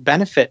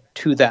benefit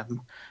to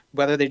them,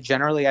 whether they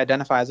generally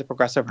identify as a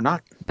progressive or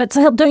not. But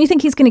Sahil, don't you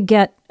think he's going to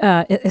get,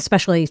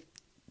 especially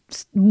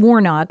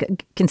Warnock,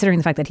 considering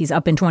the fact that he's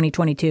up in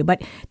 2022,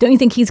 but don't you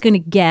think he's going to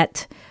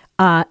get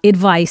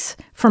advice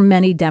from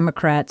many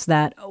Democrats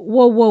that,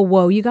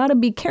 whoa, you got to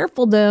be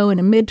careful, though, in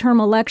a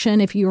midterm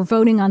election if you're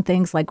voting on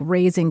things like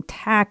raising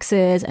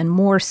taxes and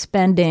more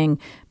spending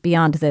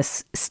beyond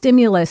this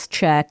stimulus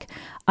check,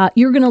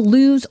 you're going to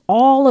lose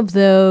all of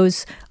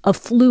those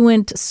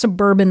affluent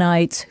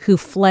suburbanites who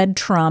fled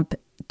Trump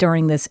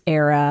during this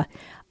era.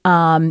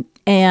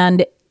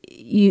 And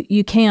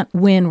you can't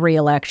win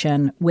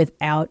re-election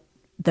without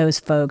those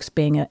folks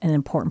being an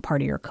important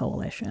part of your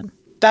coalition.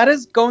 That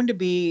is going to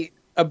be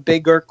a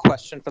bigger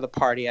question for the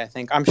party, I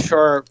think. I'm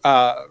sure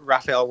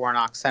Raphael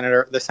Warnock,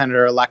 the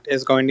senator-elect,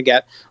 is going to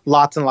get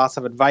lots and lots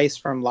of advice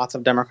from lots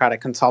of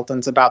Democratic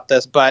consultants about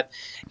this. But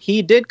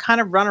he did kind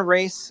of run a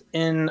race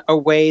in a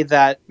way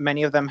that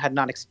many of them had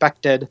not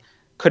expected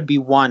could be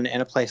won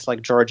in a place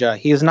like Georgia.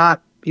 He's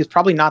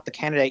probably not the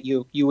candidate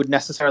you would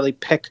necessarily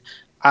pick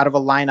out of a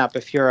lineup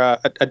if you're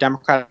a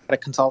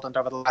Democratic consultant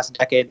over the last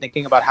decade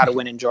thinking about how to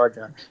win in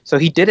Georgia. So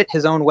he did it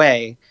his own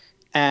way,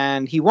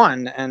 and he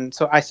won. And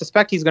so I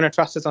suspect he's going to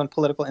trust his own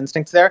political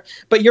instincts there.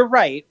 But you're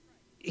right.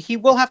 He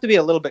will have to be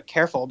a little bit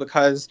careful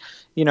because,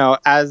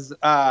 as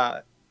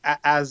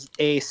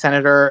a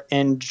senator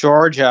in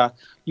Georgia,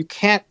 you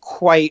can't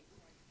quite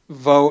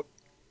vote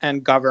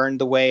and govern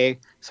the way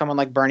someone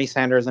like Bernie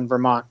Sanders in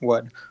Vermont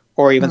would,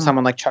 or even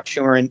someone like Chuck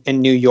Schumer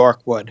in New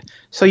York would.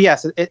 So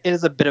yes, it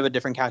is a bit of a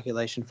different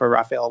calculation for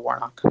Raphael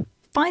Warnock.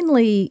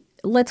 Finally,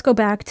 let's go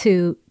back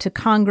to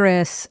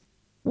Congress.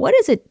 What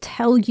does it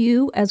tell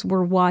you as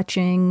we're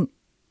watching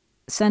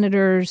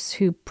senators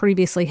who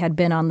previously had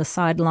been on the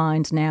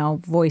sidelines now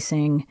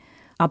voicing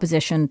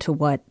opposition to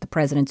what the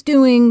president's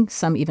doing,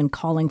 some even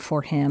calling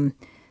for him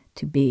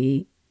to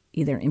be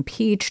either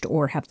impeached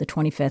or have the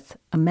 25th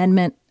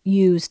Amendment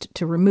used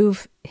to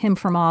remove him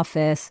from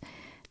office,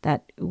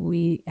 that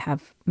we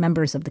have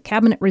members of the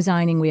cabinet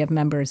resigning, we have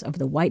members of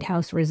the White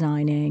House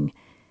resigning?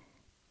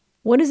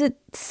 What does it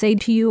say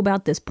to you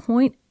about this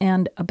point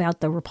and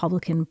about the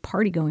Republican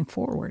Party going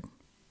forward?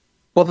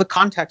 Well, the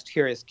context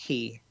here is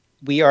key.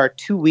 We are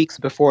 2 weeks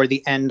before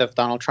the end of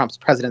Donald Trump's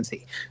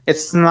presidency.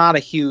 It's not a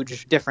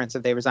huge difference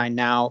if they resign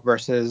now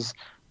versus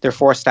they're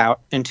forced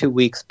out in 2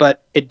 weeks,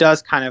 but it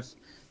does kind of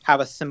have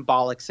a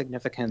symbolic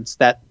significance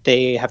that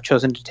they have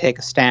chosen to take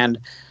a stand.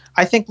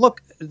 I think,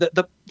 look,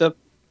 the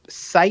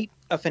sight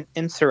of an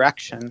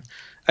insurrection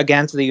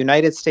against the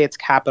United States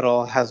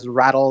Capitol has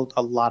rattled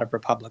a lot of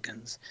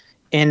Republicans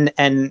in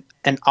and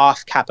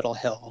off Capitol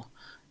Hill.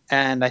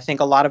 And I think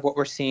a lot of what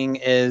we're seeing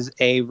is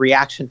a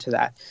reaction to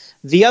that.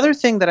 The other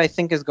thing that I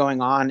think is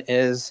going on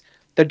is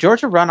the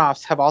Georgia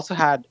runoffs have also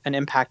had an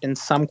impact in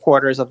some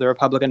quarters of the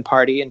Republican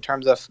Party in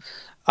terms of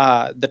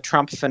the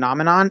Trump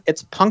phenomenon.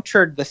 It's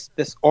punctured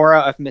this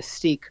aura of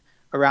mystique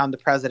around the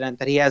president,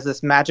 that he has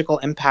this magical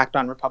impact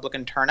on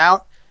Republican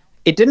turnout.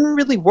 It didn't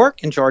really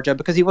work in Georgia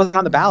because he wasn't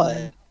on the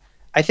ballot.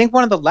 I think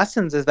one of the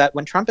lessons is that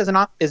when Trump is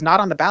not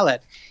on the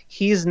ballot,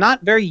 he's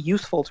not very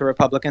useful to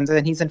Republicans,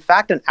 and he's in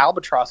fact an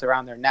albatross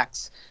around their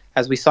necks,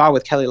 as we saw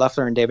with Kelly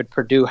Loeffler and David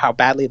Perdue, how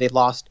badly they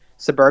lost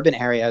suburban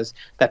areas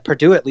that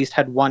Perdue at least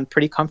had won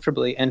pretty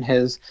comfortably in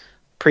his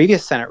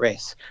previous Senate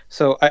race.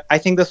 So I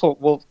think this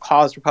will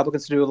cause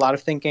Republicans to do a lot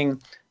of thinking,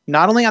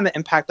 not only on the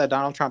impact that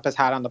Donald Trump has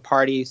had on the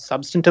party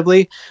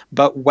substantively,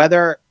 but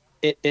whether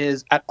it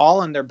is at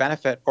all in their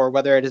benefit or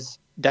whether it is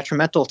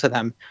detrimental to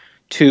them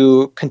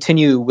to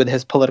continue with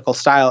his political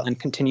style and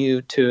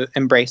continue to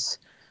embrace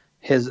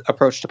his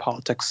approach to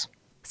politics.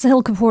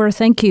 Sahil Kapoor,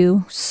 thank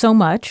you so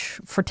much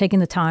for taking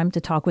the time to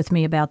talk with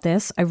me about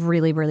this. I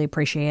really, really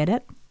appreciate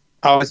it.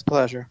 Always a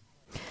pleasure.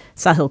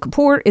 Sahil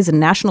Kapoor is a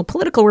national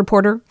political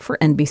reporter for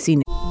NBC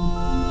News.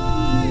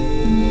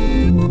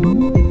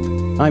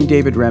 I'm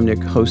David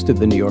Remnick, host of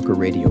the New Yorker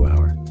Radio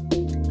Hour.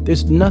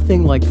 There's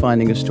nothing like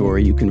finding a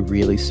story you can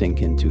really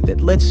sink into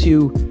that lets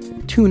you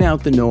tune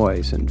out the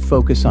noise and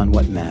focus on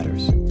what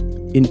matters.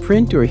 In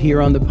print or here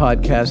on the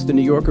podcast, The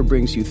New Yorker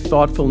brings you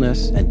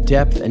thoughtfulness and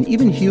depth and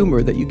even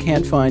humor that you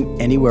can't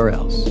find anywhere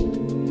else.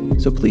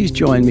 So please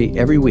join me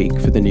every week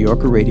for The New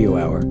Yorker Radio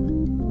Hour,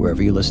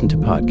 wherever you listen to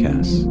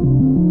podcasts.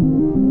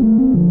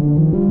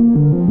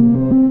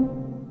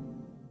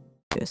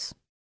 Yes.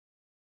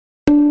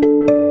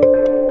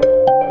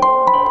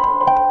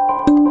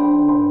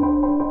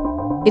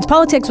 It's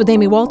Politics with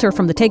Amy Walter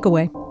from The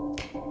Takeaway.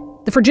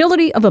 The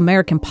fragility of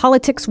American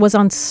politics was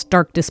on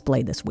stark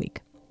display this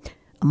week.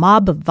 A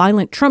mob of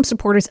violent Trump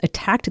supporters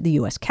attacked the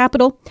U.S.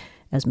 Capitol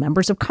as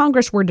members of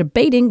Congress were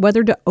debating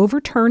whether to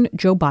overturn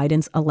Joe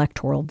Biden's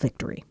electoral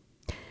victory.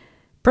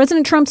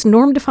 President Trump's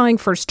norm-defying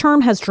first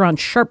term has drawn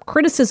sharp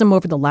criticism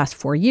over the last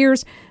 4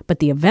 years, but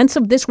the events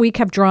of this week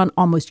have drawn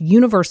almost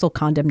universal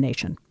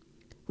condemnation.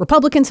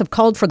 Republicans have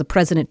called for the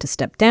president to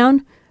step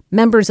down.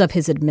 Members of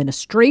his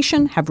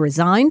administration have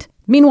resigned.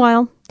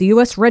 Meanwhile, the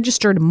U.S.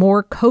 registered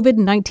more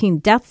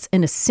COVID-19 deaths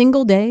in a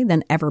single day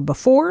than ever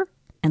before,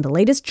 And the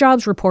latest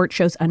jobs report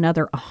shows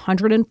another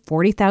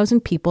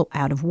 140,000 people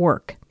out of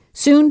work.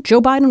 Soon,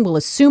 Joe Biden will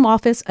assume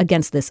office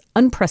against this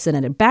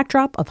unprecedented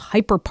backdrop of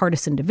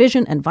hyper-partisan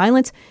division and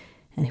violence,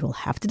 and he will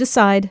have to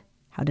decide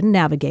how to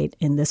navigate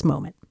in this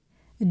moment.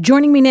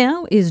 Joining me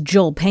now is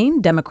Joel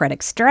Payne,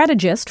 Democratic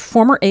strategist,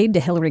 former aide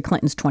to Hillary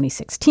Clinton's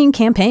 2016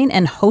 campaign,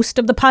 and host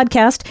of the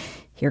podcast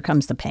Here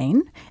Comes the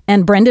Pain,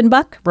 and Brendan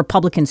Buck,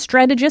 Republican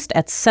strategist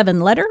at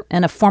 7letter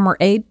and a former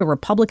aide to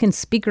Republican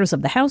Speakers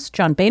of the House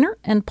John Boehner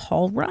and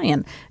Paul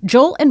Ryan.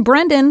 Joel and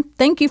Brendan,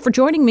 thank you for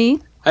joining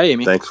me. Hi,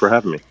 Amy. Thanks for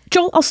having me.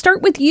 Joel, I'll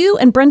start with you,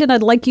 and Brendan,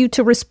 I'd like you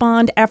to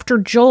respond after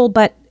Joel,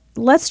 but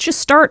let's just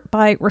start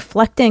by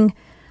reflecting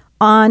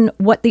on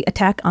what the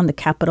attack on the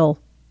Capitol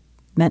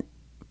meant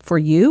for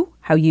you,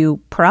 how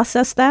you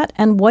process that,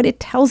 and what it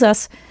tells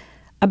us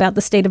about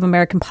the state of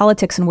American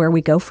politics and where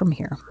we go from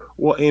here.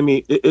 Well,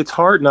 Amy, it's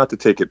hard not to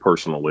take it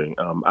personally.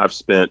 I've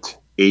spent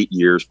 8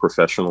 years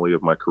professionally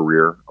of my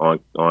career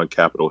on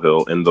Capitol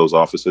Hill in those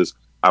offices.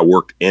 I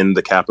worked in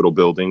the Capitol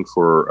building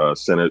for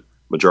Senate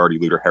Majority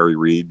Leader Harry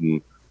Reid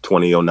in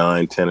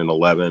 2009, 10, and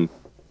 11.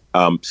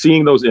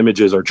 Seeing those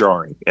images are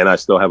jarring, and I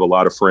still have a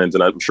lot of friends,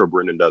 and I'm sure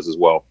Brendan does as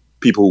well,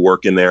 people who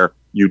work in there.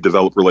 You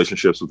develop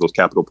relationships with those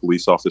Capitol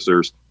police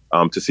officers.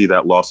 To see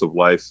that loss of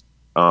life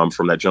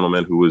from that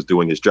gentleman who was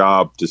doing his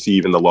job, to see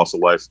even the loss of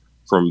life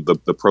from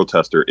the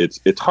protester, it's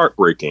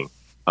heartbreaking.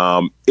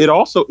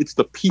 It's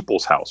the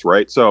people's house,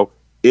 right? So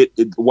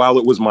while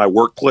it was my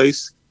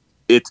workplace,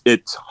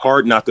 it's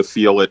hard not to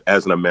feel it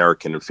as an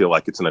American and feel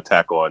like it's an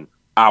attack on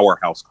our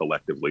house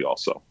collectively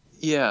also.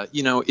 Yeah,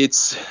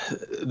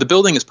 the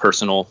building is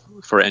personal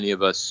for any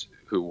of us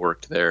who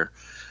worked there.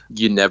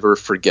 You never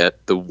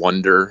forget the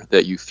wonder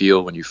that you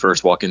feel when you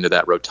first walk into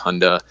that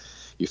rotunda,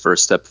 you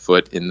first step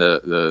foot in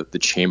the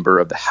chamber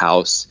of the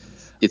House.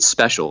 It's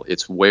special.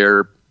 It's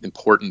where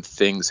important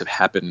things have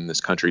happened in this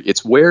country.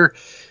 It's where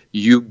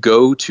you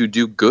go to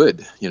do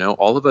good.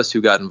 All of us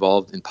who got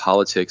involved in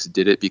politics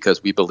did it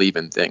because we believe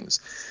in things,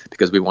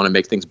 because we want to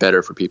make things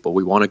better for people.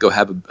 We want to go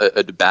have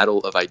a battle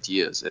of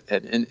ideas.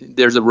 And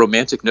there's a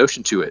romantic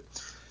notion to it.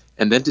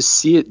 And then to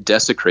see it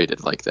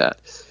desecrated like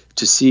that,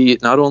 to see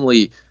not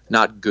only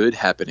not good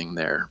happening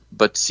there,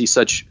 but to see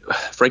such,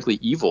 frankly,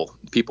 evil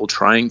people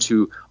trying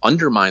to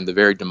undermine the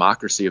very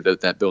democracy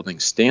that building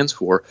stands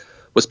for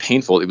was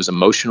painful. It was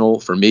emotional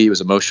for me. It was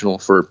emotional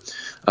for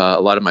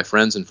a lot of my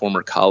friends and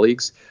former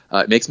colleagues.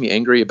 It makes me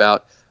angry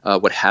about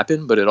what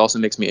happened, but it also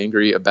makes me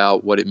angry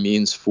about what it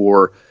means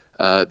for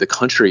the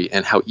country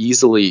and how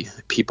easily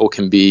people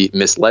can be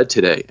misled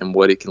today and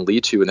what it can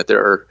lead to, and that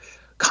there are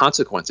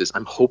consequences.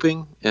 I'm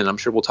hoping, and I'm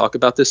sure we'll talk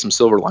about this, some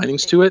silver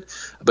linings to it,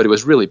 but it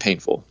was really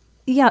painful.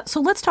 Yeah, so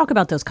let's talk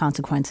about those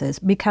consequences,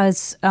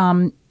 because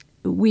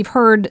we've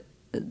heard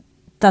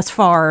thus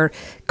far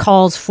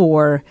calls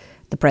for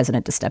the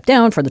president to step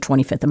down, for the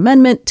 25th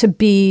Amendment to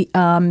be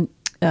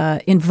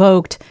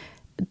invoked.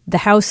 The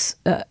House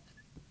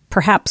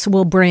perhaps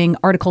will bring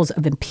articles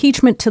of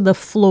impeachment to the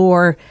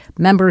floor.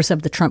 Members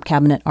of the Trump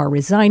cabinet are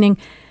resigning.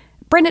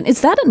 Brendan,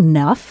 is that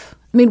enough?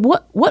 I mean,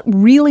 what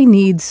really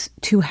needs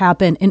to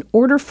happen in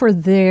order for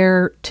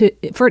it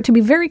to be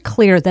very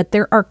clear that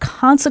there are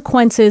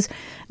consequences,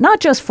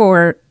 not just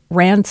for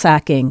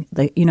ransacking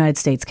the United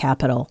States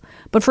Capitol,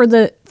 but for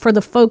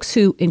the folks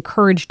who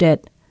encouraged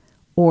it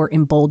or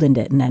emboldened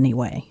it in any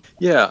way?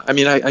 Yeah, I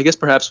mean, I guess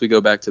perhaps we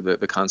go back to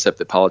the concept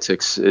that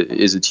politics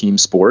is a team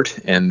sport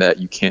and that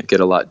you can't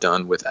get a lot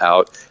done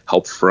without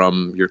help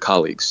from your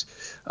colleagues.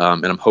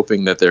 And I'm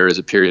hoping that there is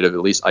a period of at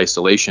least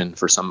isolation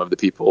for some of the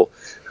people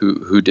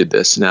who did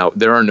this. Now,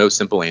 there are no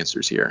simple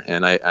answers here.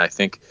 And I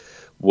think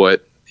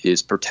what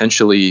is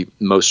potentially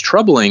most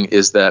troubling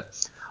is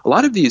that a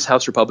lot of these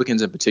House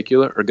Republicans in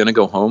particular are going to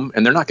go home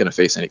and they're not going to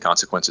face any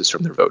consequences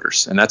from their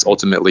voters. And that's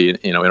ultimately,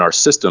 in our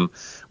system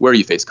where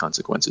you face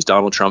consequences.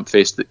 Donald Trump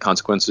faced the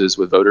consequences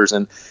with voters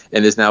and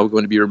is now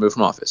going to be removed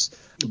from office.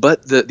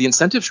 But the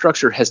incentive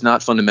structure has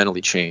not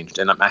fundamentally changed.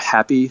 And I'm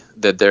happy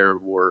that there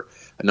were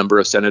a number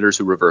of senators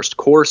who reversed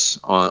course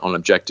on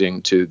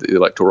objecting to the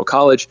Electoral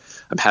College.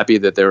 I'm happy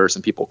that there are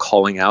some people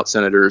calling out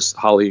Senators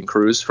Hawley and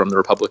Cruz from the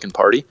Republican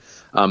Party.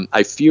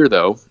 I fear,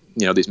 though,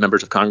 these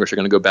members of Congress are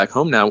going to go back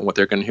home now, and what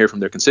they're going to hear from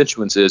their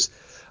constituents is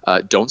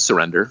don't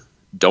surrender,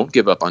 don't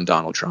give up on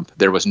Donald Trump.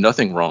 There was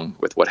nothing wrong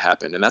with what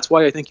happened. And that's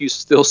why I think you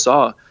still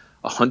saw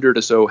 100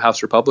 or so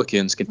House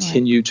Republicans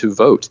continue to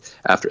vote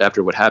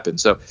after what happened.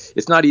 So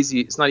it's not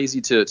easy. It's not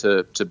easy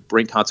to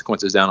bring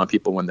consequences down on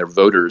people when their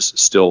voters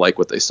still like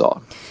what they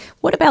saw.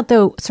 What about,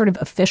 though, sort of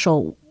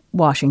official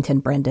Washington,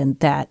 Brendan,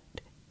 that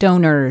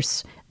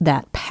donors,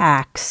 that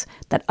PACs,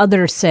 that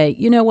others say,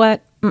 you know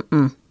what?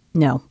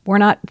 No, we're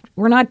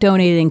not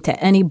donating to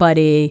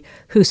anybody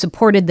who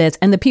supported this.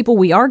 And the people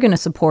we are going to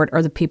support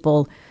are the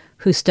people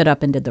who stood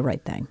up and did the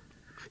right thing.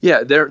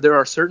 Yeah, there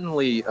are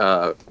certainly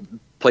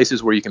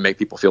places where you can make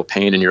people feel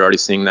pain, and you're already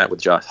seeing that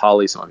with Josh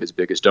Hawley. Some of his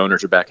biggest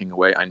donors are backing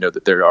away. I know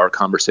that there are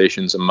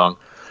conversations among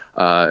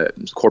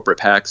corporate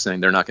PACs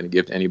saying they're not going to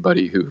give to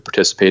anybody who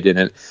participated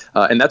in it.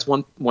 And that's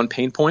one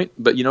pain point.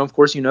 But, of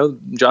course,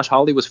 Josh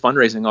Hawley was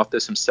fundraising off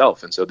this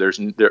himself. And so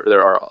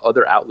there are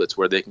other outlets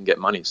where they can get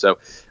money. So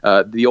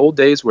the old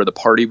days where the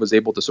party was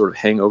able to sort of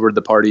hang over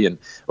the party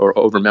or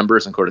over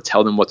members and sort of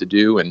tell them what to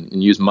do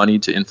and use money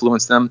to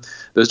influence them,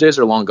 those days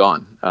are long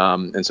gone.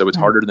 And so it's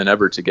harder than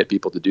ever to get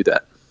people to do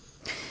that.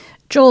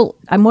 Joel,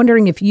 I'm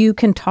wondering if you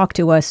can talk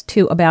to us,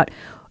 too, about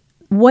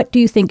what do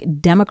you think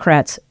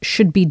Democrats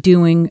should be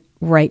doing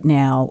right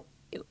now?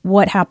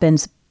 What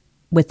happens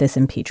with this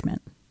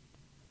impeachment?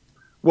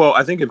 Well,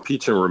 I think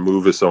impeach and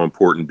remove is so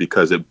important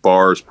because it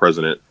bars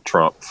President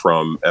Trump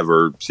from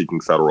ever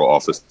seeking federal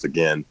office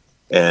again.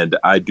 And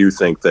I do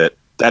think that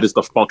is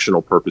the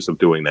functional purpose of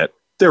doing that.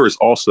 There is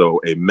also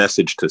a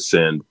message to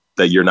send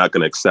that you're not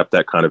going to accept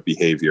that kind of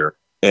behavior.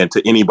 And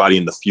to anybody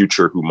in the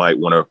future who might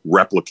want to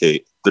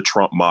replicate the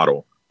Trump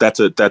model, that's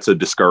a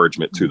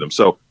discouragement to them.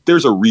 So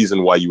there's a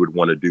reason why you would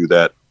want to do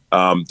that.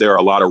 There are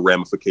a lot of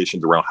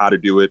ramifications around how to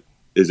do it.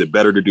 Is it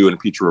better to do an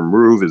impeach or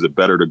remove? Is it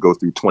better to go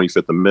through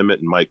 25th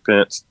Amendment and Mike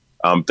Pence?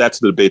 That's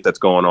the debate that's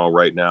going on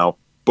right now.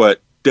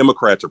 But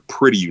Democrats are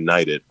pretty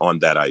united on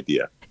that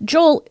idea.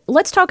 Joel,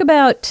 let's talk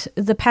about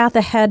the path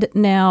ahead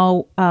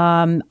now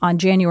on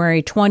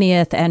January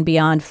 20th and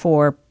beyond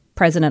for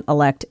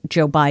President-elect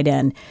Joe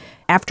Biden.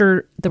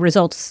 After the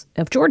results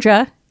of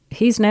Georgia,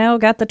 he's now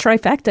got the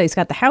trifecta. He's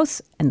got the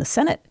House and the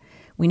Senate.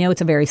 We know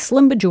it's a very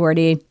slim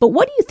majority. But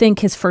what do you think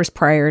his first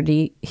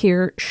priority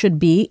here should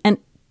be? And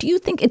do you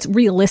think it's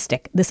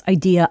realistic, this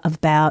idea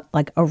about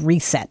like a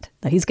reset,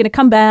 that he's going to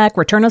come back,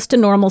 return us to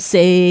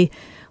normalcy,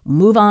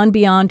 move on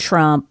beyond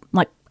Trump?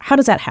 Like, how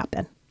does that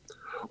happen?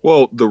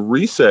 Well, the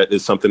reset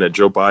is something that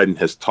Joe Biden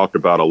has talked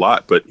about a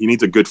lot, but he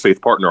needs a good faith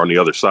partner on the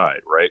other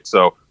side, right?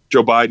 So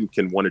Joe Biden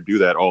can want to do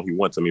that all he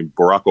wants. I mean,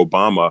 Barack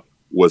Obama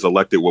was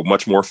elected with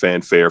much more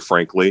fanfare,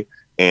 frankly,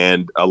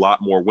 and a lot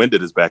more wind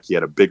at his back. He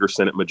had a bigger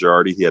Senate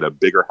majority. He had a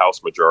bigger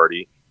House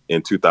majority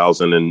in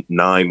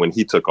 2009 when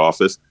he took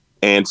office,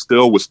 and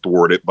still was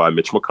thwarted by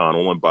Mitch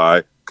McConnell and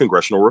by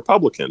congressional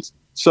Republicans.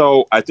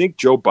 So I think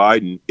Joe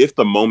Biden, if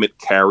the moment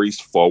carries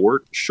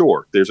forward,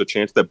 sure, there's a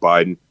chance that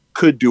Biden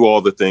could do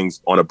all the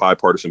things on a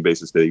bipartisan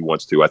basis that he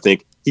wants to. I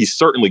think he's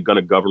certainly going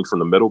to govern from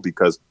the middle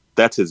because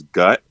that's his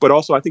gut. But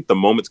also, I think the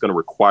moment's going to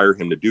require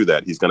him to do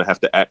that. He's going to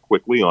have to act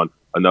quickly on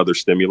another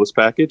stimulus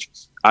package.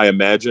 I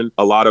imagine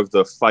a lot of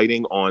the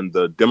fighting on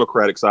the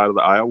Democratic side of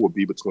the aisle will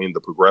be between the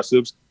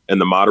progressives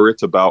and the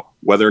moderates about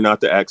whether or not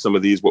to act some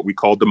of these, what we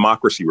call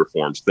democracy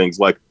reforms, things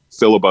like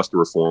filibuster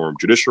reform,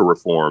 judicial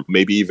reform,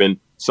 maybe even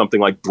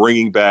something like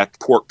bringing back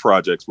pork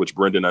projects, which,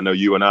 Brendan, I know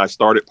you and I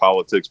started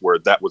politics where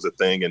that was a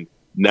thing, and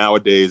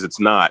nowadays it's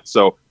not.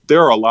 So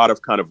there are a lot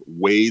of kind of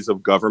ways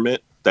of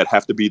government that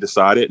have to be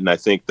decided. And I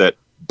think that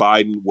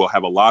Biden will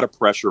have a lot of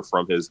pressure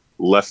from his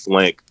left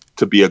flank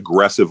to be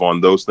aggressive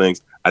on those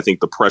things. I think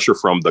the pressure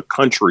from the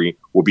country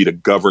will be to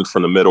govern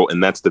from the middle,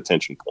 and that's the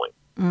tension point.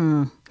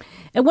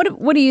 And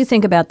what do you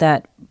think about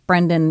that,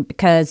 Brendan?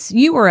 Because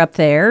you were up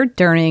there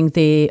during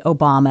the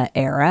Obama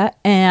era,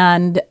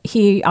 and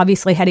he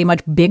obviously had a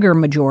much bigger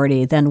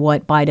majority than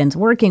what Biden's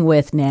working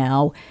with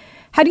now.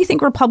 How do you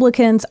think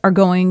Republicans are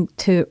going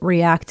to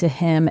react to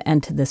him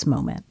and to this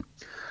moment?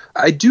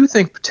 I do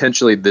think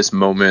potentially this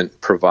moment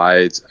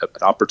provides an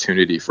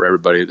opportunity for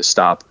everybody to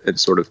stop and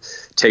sort of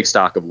take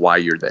stock of why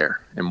you're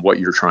there and what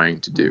you're trying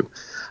to do.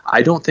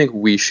 I don't think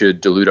we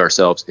should delude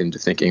ourselves into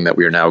thinking that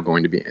we are now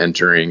going to be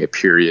entering a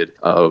period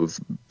of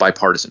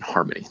bipartisan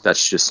harmony.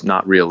 That's just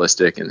not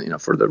realistic. And,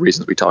 for the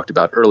reasons we talked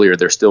about earlier,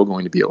 there's still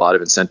going to be a lot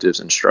of incentives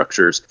and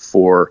structures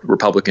for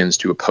Republicans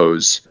to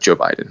oppose Joe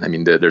Biden. I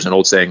mean, there's an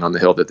old saying on the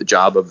Hill that the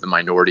job of the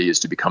minority is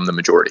to become the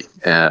majority,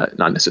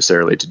 not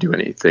necessarily to do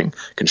anything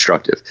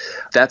constructive.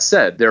 That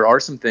said, there are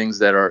some things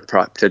that are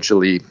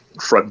potentially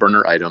front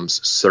burner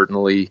items.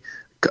 Certainly,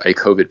 a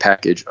COVID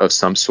package of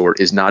some sort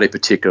is not a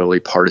particularly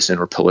partisan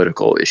or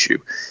political issue.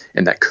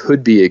 And that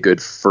could be a good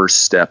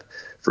first step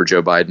for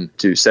Joe Biden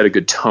to set a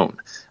good tone.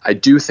 I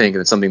do think,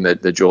 and it's something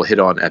that Joel hit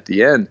on at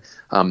the end,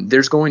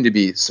 there's going to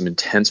be some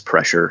intense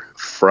pressure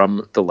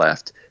from the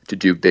left to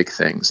do big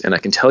things. And I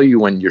can tell you,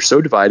 when you're so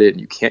divided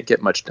and you can't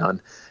get much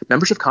done,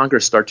 members of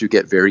Congress start to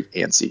get very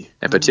antsy,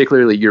 and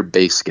particularly your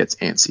base gets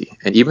antsy.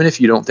 And even if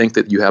you don't think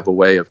that you have a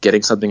way of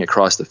getting something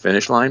across the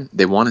finish line,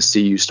 they want to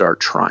see you start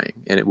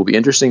trying. And it will be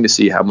interesting to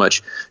see how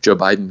much Joe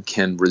Biden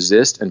can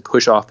resist and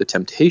push off the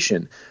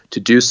temptation to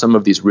do some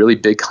of these really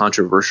big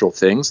controversial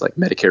things like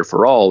Medicare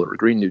for All or a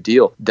Green New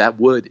Deal that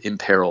would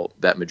imperil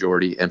that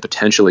majority and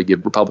potentially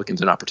give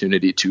Republicans an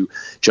opportunity to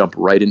jump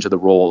right into the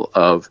role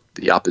of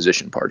the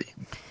opposition party.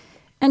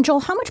 And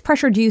Joel, how much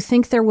pressure do you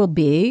think there will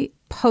be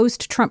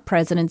post-Trump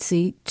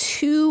presidency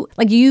to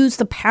use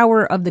the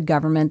power of the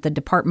government, the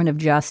Department of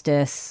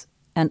Justice,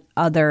 and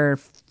other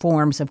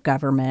forms of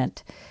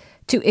government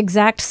to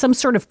exact some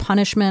sort of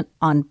punishment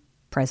on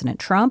President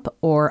Trump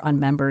or on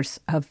members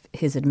of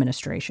his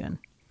administration?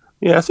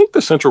 Yeah, I think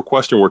the central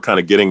question we're kind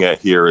of getting at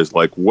here is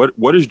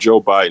what is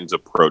Joe Biden's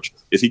approach?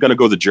 Is he going to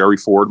go the Jerry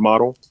Ford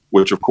model,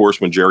 which, of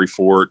course, when Jerry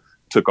Ford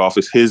took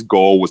office, his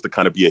goal was to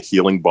kind of be a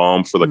healing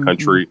balm for the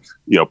country,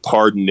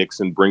 pardon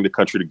Nixon, bring the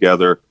country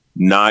together,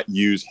 not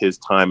use his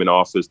time in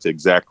office to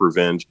exact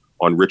revenge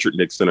on Richard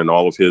Nixon and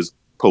all of his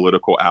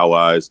political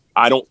allies.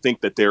 I don't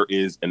think that there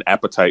is an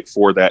appetite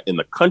for that in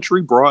the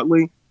country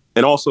broadly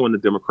and also in the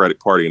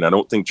Democratic Party. And I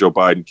don't think Joe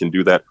Biden can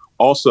do that.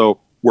 Also,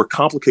 we're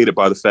complicated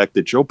by the fact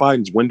that Joe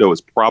Biden's window is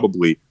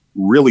probably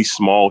really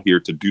small here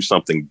to do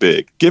something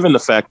big, given the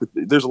fact that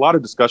there's a lot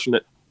of discussion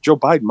that Joe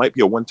Biden might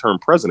be a one-term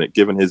president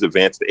given his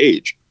advanced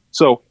age.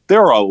 So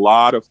there are a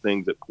lot of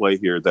things at play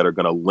here that are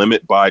going to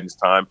limit Biden's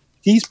time.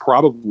 He's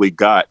probably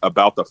got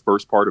about the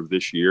first part of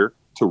this year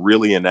to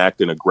really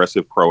enact an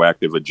aggressive,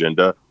 proactive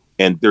agenda.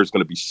 And there's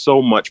going to be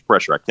so much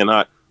pressure. I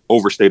cannot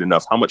overstate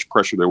enough how much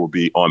pressure there will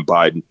be on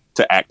Biden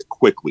to act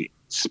quickly.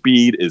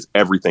 Speed is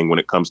everything when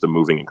it comes to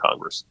moving in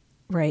Congress.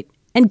 Right.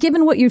 And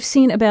given what you've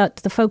seen about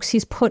the folks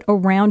he's put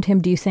around him,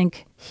 do you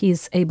think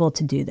he's able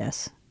to do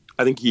this?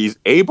 I think he's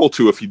able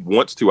to if he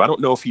wants to. I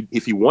don't know if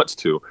he wants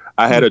to.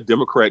 I had a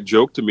Democrat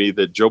joke to me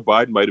that Joe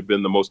Biden might have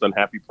been the most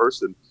unhappy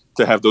person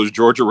to have those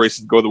Georgia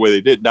races go the way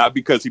they did, not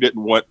because he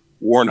didn't want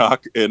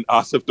Warnock and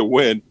Ossoff to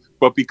win,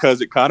 but because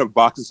it kind of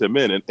boxes him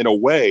in. And in a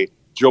way,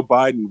 Joe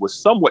Biden was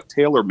somewhat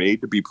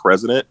tailor-made to be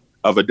president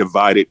of a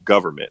divided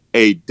government.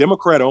 A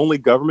Democrat-only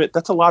government,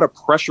 that's a lot of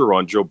pressure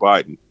on Joe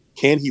Biden.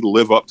 Can he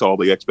live up to all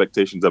the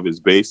expectations of his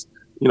base?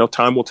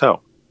 Time will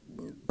tell.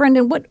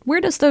 Brendan,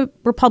 where does the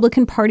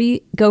Republican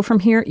Party go from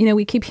here?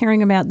 We keep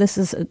hearing about this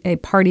is a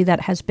party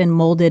that has been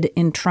molded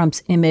in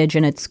Trump's image,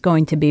 and it's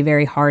going to be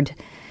very hard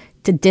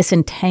to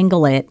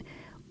disentangle it.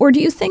 Or do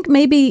you think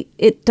maybe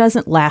it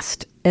doesn't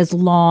last as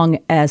long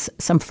as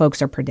some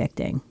folks are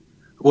predicting?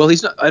 Well,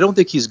 he's not. I don't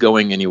think he's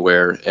going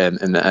anywhere.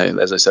 And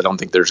as I said, I don't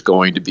think there's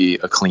going to be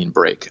a clean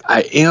break.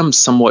 I am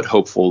somewhat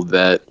hopeful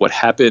that what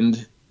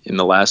happened in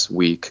the last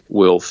week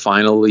will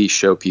finally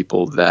show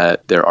people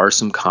that there are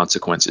some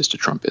consequences to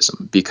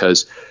Trumpism,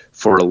 because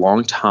for a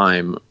long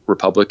time,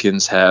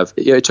 Republicans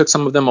it took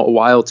some of them a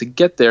while to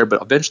get there,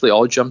 but eventually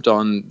all jumped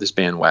on this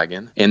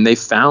bandwagon, and they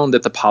found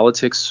that the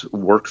politics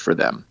worked for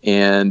them,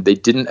 and they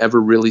didn't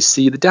ever really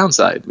see the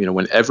downside.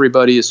 When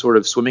everybody is sort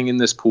of swimming in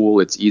this pool,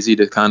 it's easy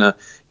to kind of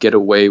get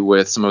away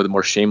with some of the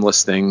more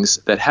shameless things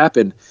that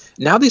happen.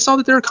 Now they saw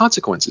that there are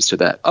consequences to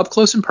that, up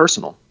close and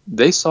personal.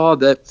 They saw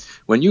that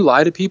when you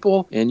lie to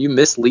people and you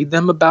mislead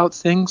them about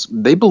things,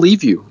 they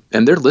believe you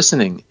and they're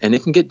listening, and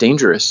it can get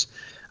dangerous.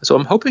 So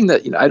I'm hoping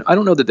that, I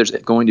don't know that there's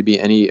going to be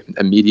any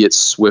immediate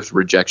swift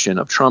rejection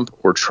of Trump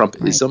or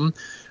Trumpism, right,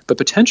 but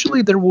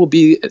potentially there will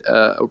be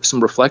some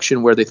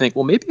reflection where they think,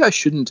 well, maybe I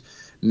shouldn't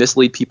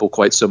mislead people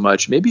quite so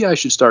much. Maybe I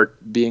should start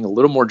being a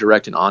little more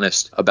direct and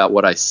honest about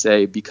what I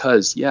say,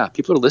 because,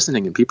 people are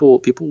listening, and people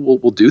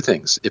will do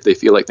things if they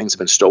feel like things have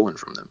been stolen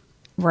from them.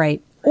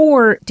 Right.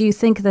 Or do you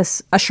think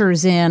this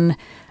ushers in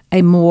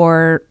a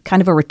more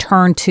kind of a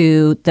return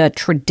to the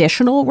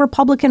traditional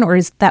Republican, or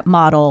is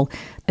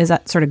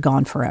that sort of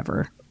gone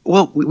forever?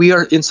 Well, we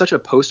are in such a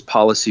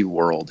post-policy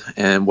world,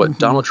 and what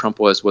Donald Trump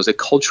was a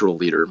cultural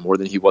leader more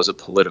than he was a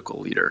political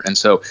leader. And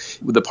so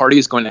the party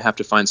is going to have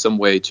to find some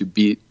way to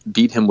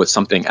beat him with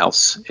something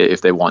else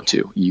if they want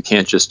to. You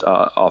can't just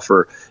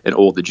offer an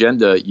old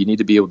agenda. You need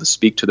to be able to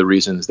speak to the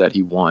reasons that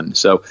he won.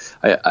 So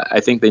I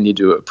think they need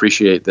to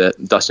appreciate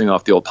that dusting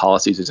off the old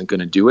policies isn't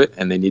going to do it,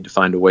 and they need to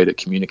find a way to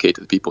communicate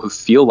to the people who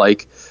feel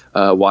like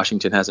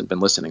Washington hasn't been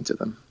listening to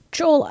them.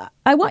 Joel,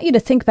 I want you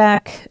to think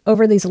back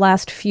over these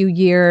last few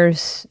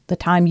years, the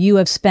time you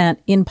have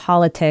spent in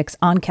politics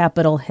on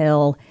Capitol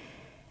Hill,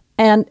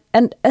 and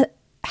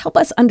help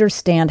us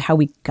understand how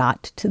we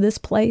got to this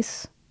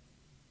place.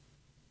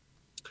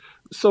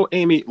 So,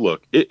 Amy,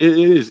 look, it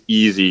is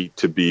easy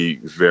to be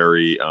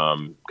very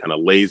kind of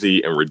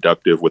lazy and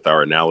reductive with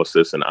our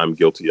analysis, and I'm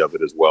guilty of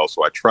it as well.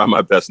 So I try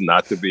my best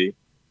not to be.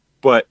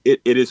 But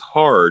it is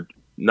hard,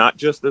 not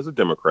just as a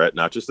Democrat,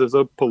 not just as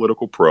a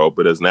political pro,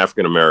 but as an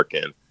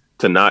African-American,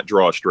 to not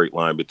draw a straight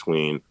line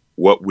between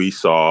what we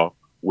saw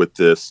with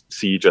this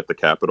siege at the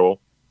Capitol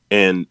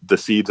and the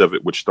seeds of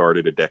it, which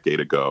started a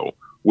decade ago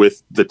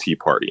with the Tea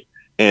Party.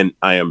 And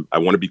I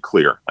want to be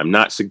clear. I'm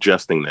not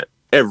suggesting that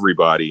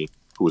everybody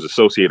who was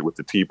associated with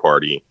the Tea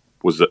Party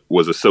was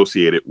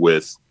associated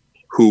with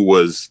who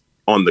was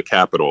on the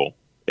Capitol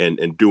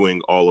and doing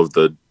all of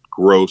the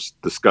gross,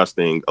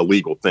 disgusting,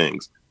 illegal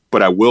things.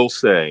 But I will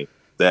say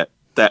that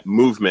that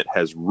movement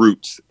has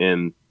roots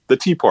in the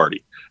Tea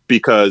Party,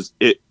 because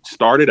it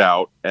started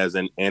out as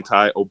an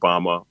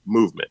anti-Obama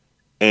movement,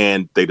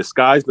 and they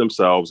disguised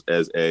themselves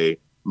as a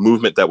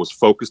movement that was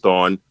focused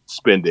on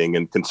spending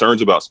and concerns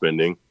about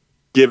spending,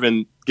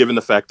 given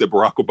the fact that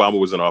Barack Obama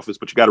was in office.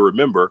 But you got to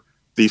remember,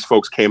 these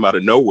folks came out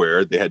of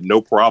nowhere. They had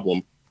no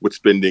problem with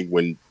spending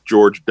when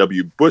George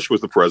W. Bush was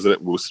the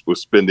president, was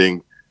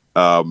spending,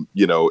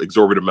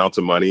 exorbitant amounts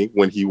of money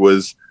when he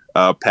was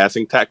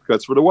passing tax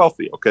cuts for the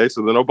wealthy. Okay,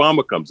 so then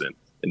Obama comes in,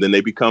 and then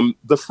they become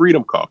the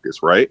Freedom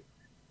Caucus, right?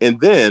 And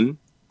then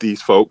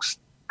these folks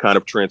kind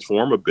of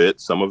transform a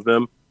bit. Some of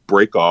them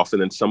break off,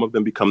 and then some of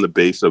them become the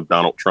base of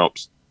Donald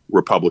Trump's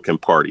Republican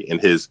Party and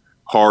his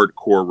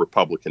hardcore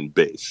Republican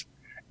base.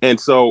 And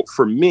so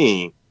for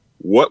me,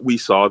 what we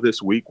saw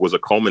this week was a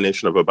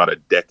culmination of about a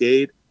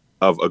decade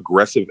of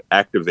aggressive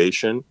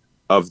activation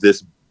of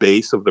this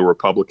base of the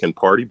Republican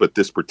Party, but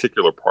this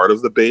particular part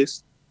of the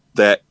base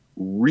that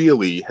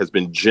really has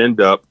been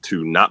ginned up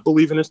to not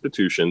believe in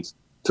institutions,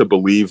 to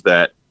believe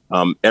that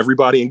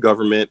everybody in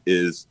government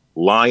is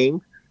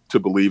lying, to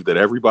believe that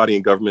everybody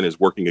in government is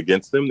working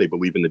against them. They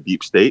believe in the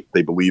deep state.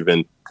 They believe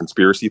in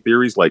conspiracy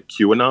theories like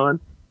QAnon.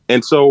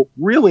 And so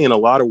really, in a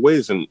lot of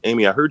ways, and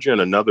Amy, I heard you on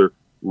another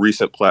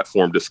recent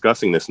platform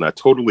discussing this, and I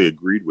totally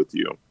agreed with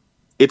you.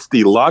 It's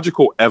the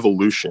logical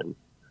evolution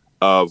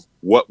of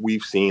what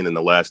we've seen in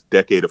the last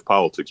decade of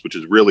politics, which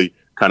is really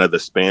kind of the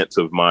span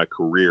of my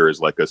career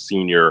as like a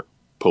senior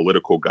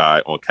political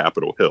guy on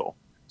Capitol Hill.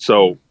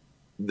 So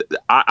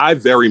I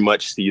very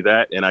much see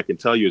that. And I can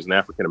tell you as an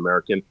African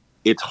American,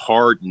 it's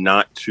hard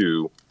not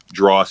to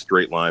draw a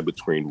straight line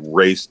between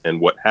race and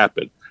what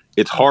happened.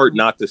 It's hard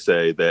not to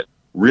say that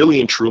really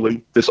and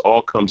truly, this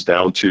all comes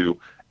down to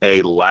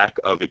a lack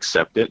of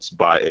acceptance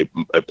by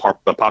a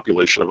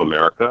population of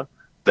America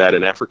that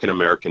an African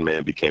American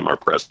man became our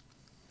president.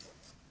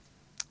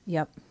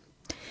 Yep.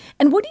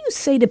 And what do you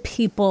say to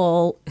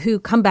people who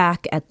come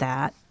back at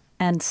that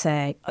and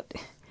say,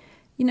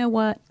 you know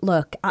what,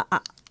 look,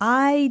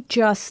 I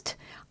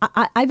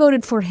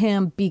voted for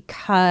him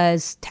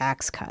because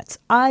tax cuts.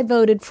 I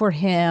voted for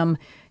him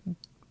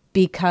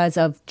because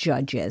of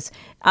judges.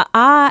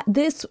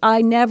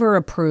 I never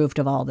approved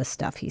of all the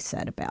stuff he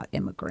said about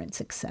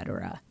immigrants, et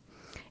cetera.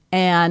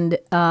 And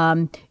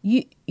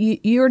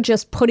you're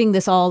just putting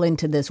this all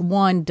into this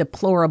one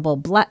deplorable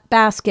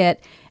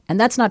basket. And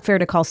that's not fair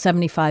to call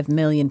 75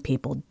 million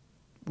people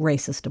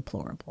racist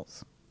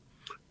deplorables.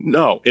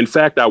 No, in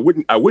fact, I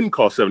wouldn't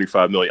call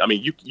 75 million. I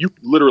mean, you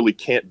literally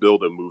can't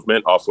build a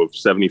movement off of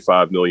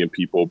 75 million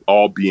people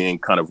all being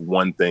kind of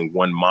one thing,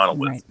 one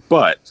monolith. Right.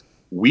 But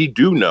we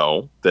do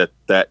know that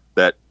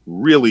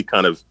really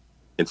kind of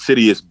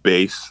insidious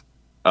base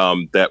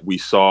that we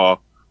saw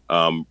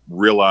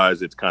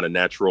realize its kind of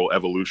natural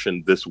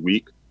evolution this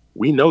week.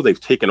 We know they've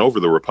taken over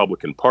the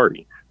Republican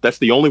Party. That's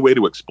the only way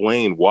to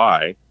explain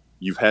why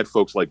you've had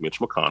folks like Mitch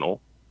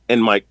McConnell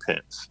and Mike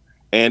Pence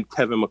and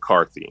Kevin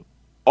McCarthy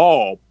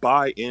all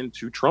buy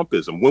into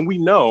Trumpism. When we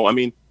know, I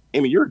mean,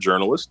 Amy, you're a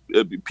journalist.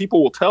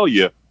 People will tell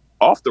you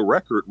off the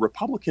record,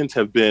 Republicans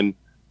have been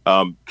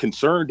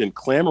concerned and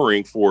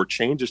clamoring for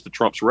changes to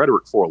Trump's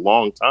rhetoric for a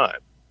long time.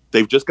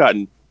 They've just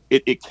gotten,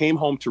 it came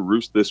home to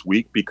roost this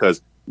week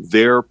because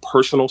their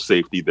personal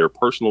safety, their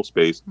personal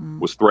space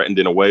was threatened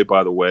in a way,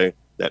 by the way,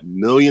 that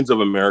millions of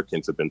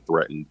Americans have been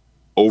threatened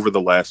over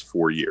the last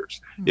 4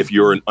 years. If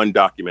you're an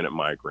undocumented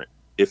migrant,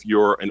 if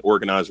you're an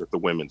organizer at the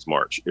Women's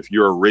March, if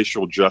you're a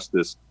racial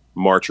justice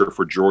marcher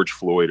for George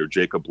Floyd or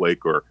Jacob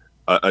Blake or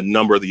a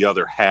number of the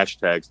other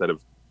hashtags that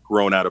have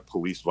grown out of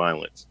police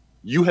violence,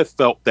 you have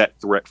felt that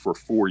threat for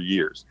 4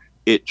 years.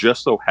 It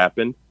just so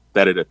happened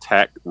that it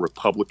attacked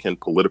Republican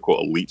political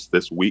elites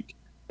this week.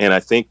 And I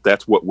think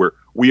that's what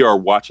we are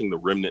watching the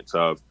remnants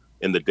of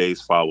in the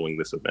days following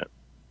this event.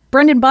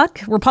 Brendan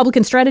Buck,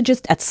 Republican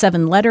strategist at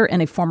 7letter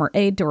and a former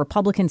aide to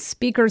Republican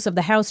speakers of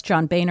the House,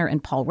 John Boehner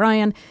and Paul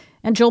Ryan,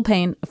 and Joel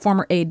Payne, a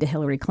former aide to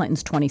Hillary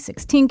Clinton's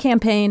 2016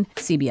 campaign,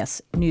 CBS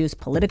News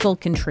political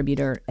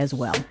contributor as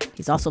well.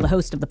 He's also the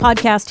host of the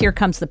podcast, Here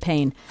Comes the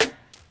Pain.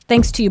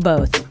 Thanks to you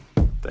both.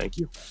 Thank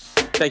you.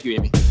 Thank you,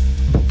 Amy.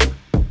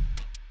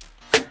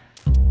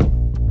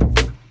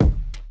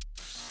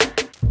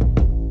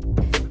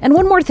 And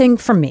one more thing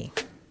from me.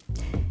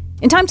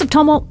 In times of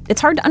tumult,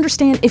 it's hard to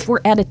understand if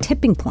we're at a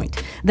tipping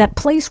point, that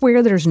place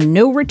where there's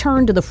no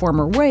return to the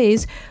former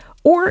ways,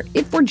 or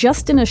if we're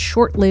just in a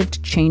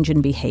short-lived change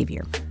in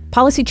behavior.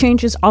 Policy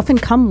changes often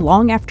come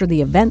long after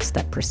the events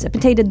that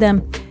precipitated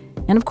them,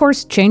 and of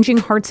course, changing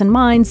hearts and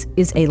minds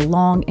is a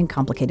long and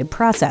complicated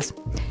process.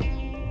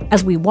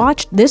 As we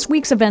watched this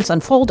week's events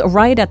unfold, a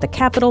riot at the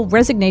Capitol,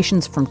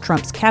 resignations from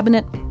Trump's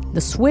cabinet,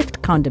 the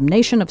swift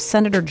condemnation of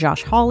Senator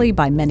Josh Hawley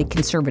by many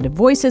conservative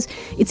voices,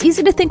 it's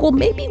easy to think, well,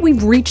 maybe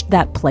we've reached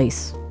that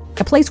place.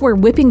 A place where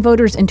whipping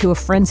voters into a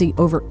frenzy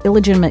over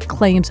illegitimate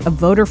claims of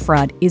voter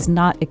fraud is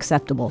not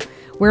acceptable.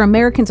 Where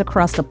Americans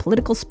across the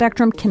political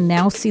spectrum can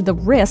now see the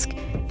risk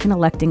in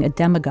electing a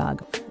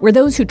demagogue. Where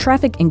those who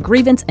traffic in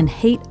grievance and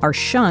hate are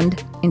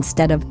shunned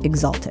instead of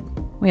exalted.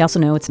 We also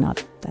know it's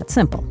not that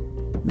simple.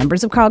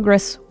 Members of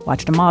Congress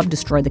watched a mob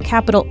destroy the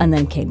Capitol and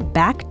then came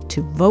back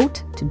to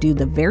vote to do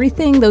the very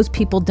thing those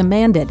people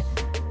demanded,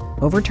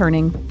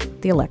 overturning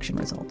the election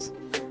results.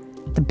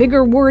 The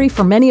bigger worry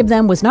for many of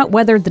them was not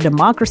whether the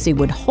democracy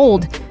would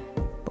hold,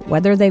 but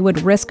whether they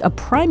would risk a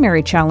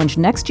primary challenge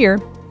next year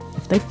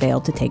if they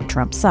failed to take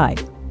Trump's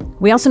side.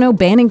 We also know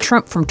banning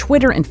Trump from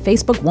Twitter and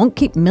Facebook won't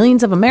keep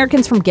millions of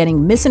Americans from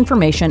getting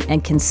misinformation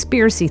and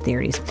conspiracy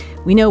theories.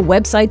 We know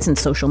websites and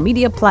social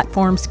media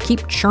platforms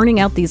keep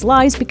churning out these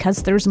lies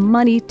because there's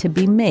money to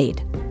be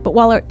made. But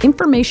while our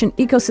information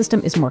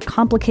ecosystem is more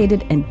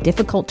complicated and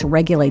difficult to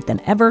regulate than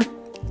ever,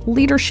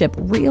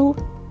 real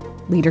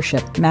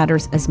leadership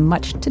matters as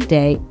much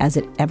today as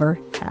it ever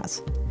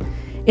has.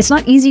 It's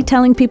not easy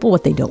telling people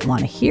what they don't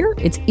want to hear.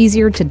 It's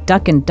easier to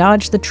duck and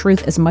dodge the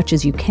truth as much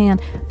as you can,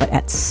 but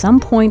at some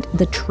point,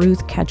 the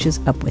truth catches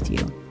up with you,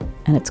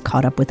 and it's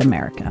caught up with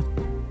America.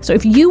 So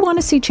if you want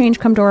to see change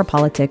come to our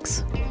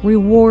politics,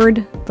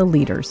 reward the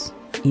leaders,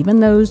 even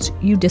those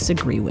you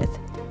disagree with,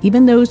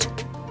 even those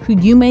who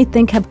you may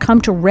think have come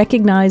to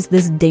recognize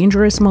this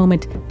dangerous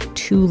moment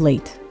too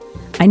late.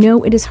 I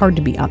know it is hard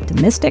to be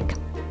optimistic.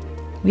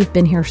 We've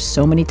been here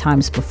so many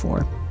times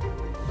before,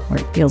 where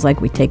it feels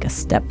like we take a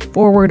step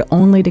forward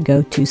only to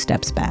go 2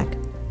 steps back.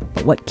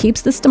 But what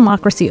keeps this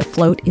democracy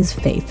afloat is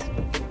faith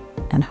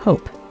and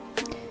hope.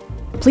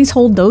 Please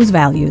hold those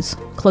values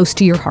close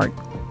to your heart.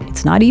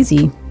 It's not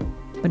easy,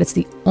 but it's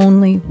the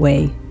only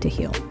way to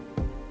heal.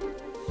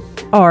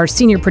 Our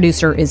senior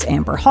producer is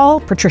Amber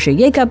Hall. Patricia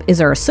Jacob is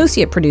our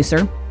associate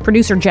producer.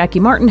 Producer Jackie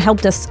Martin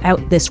helped us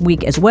out this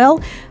week as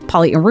well.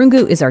 Polly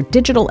Irungu is our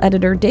digital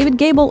editor. David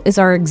Gable is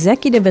our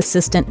executive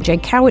assistant. Jay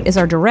Cowett is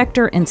our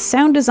director and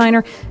sound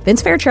designer.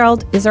 Vince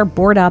Fairchild is our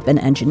board op and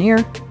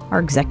engineer. Our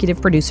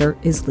executive producer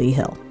is Lee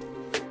Hill.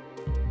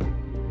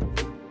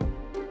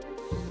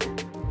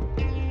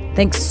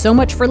 Thanks so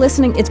much for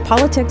listening. It's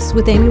Politics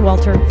with Amy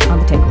Walter on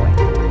The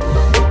Takeaway.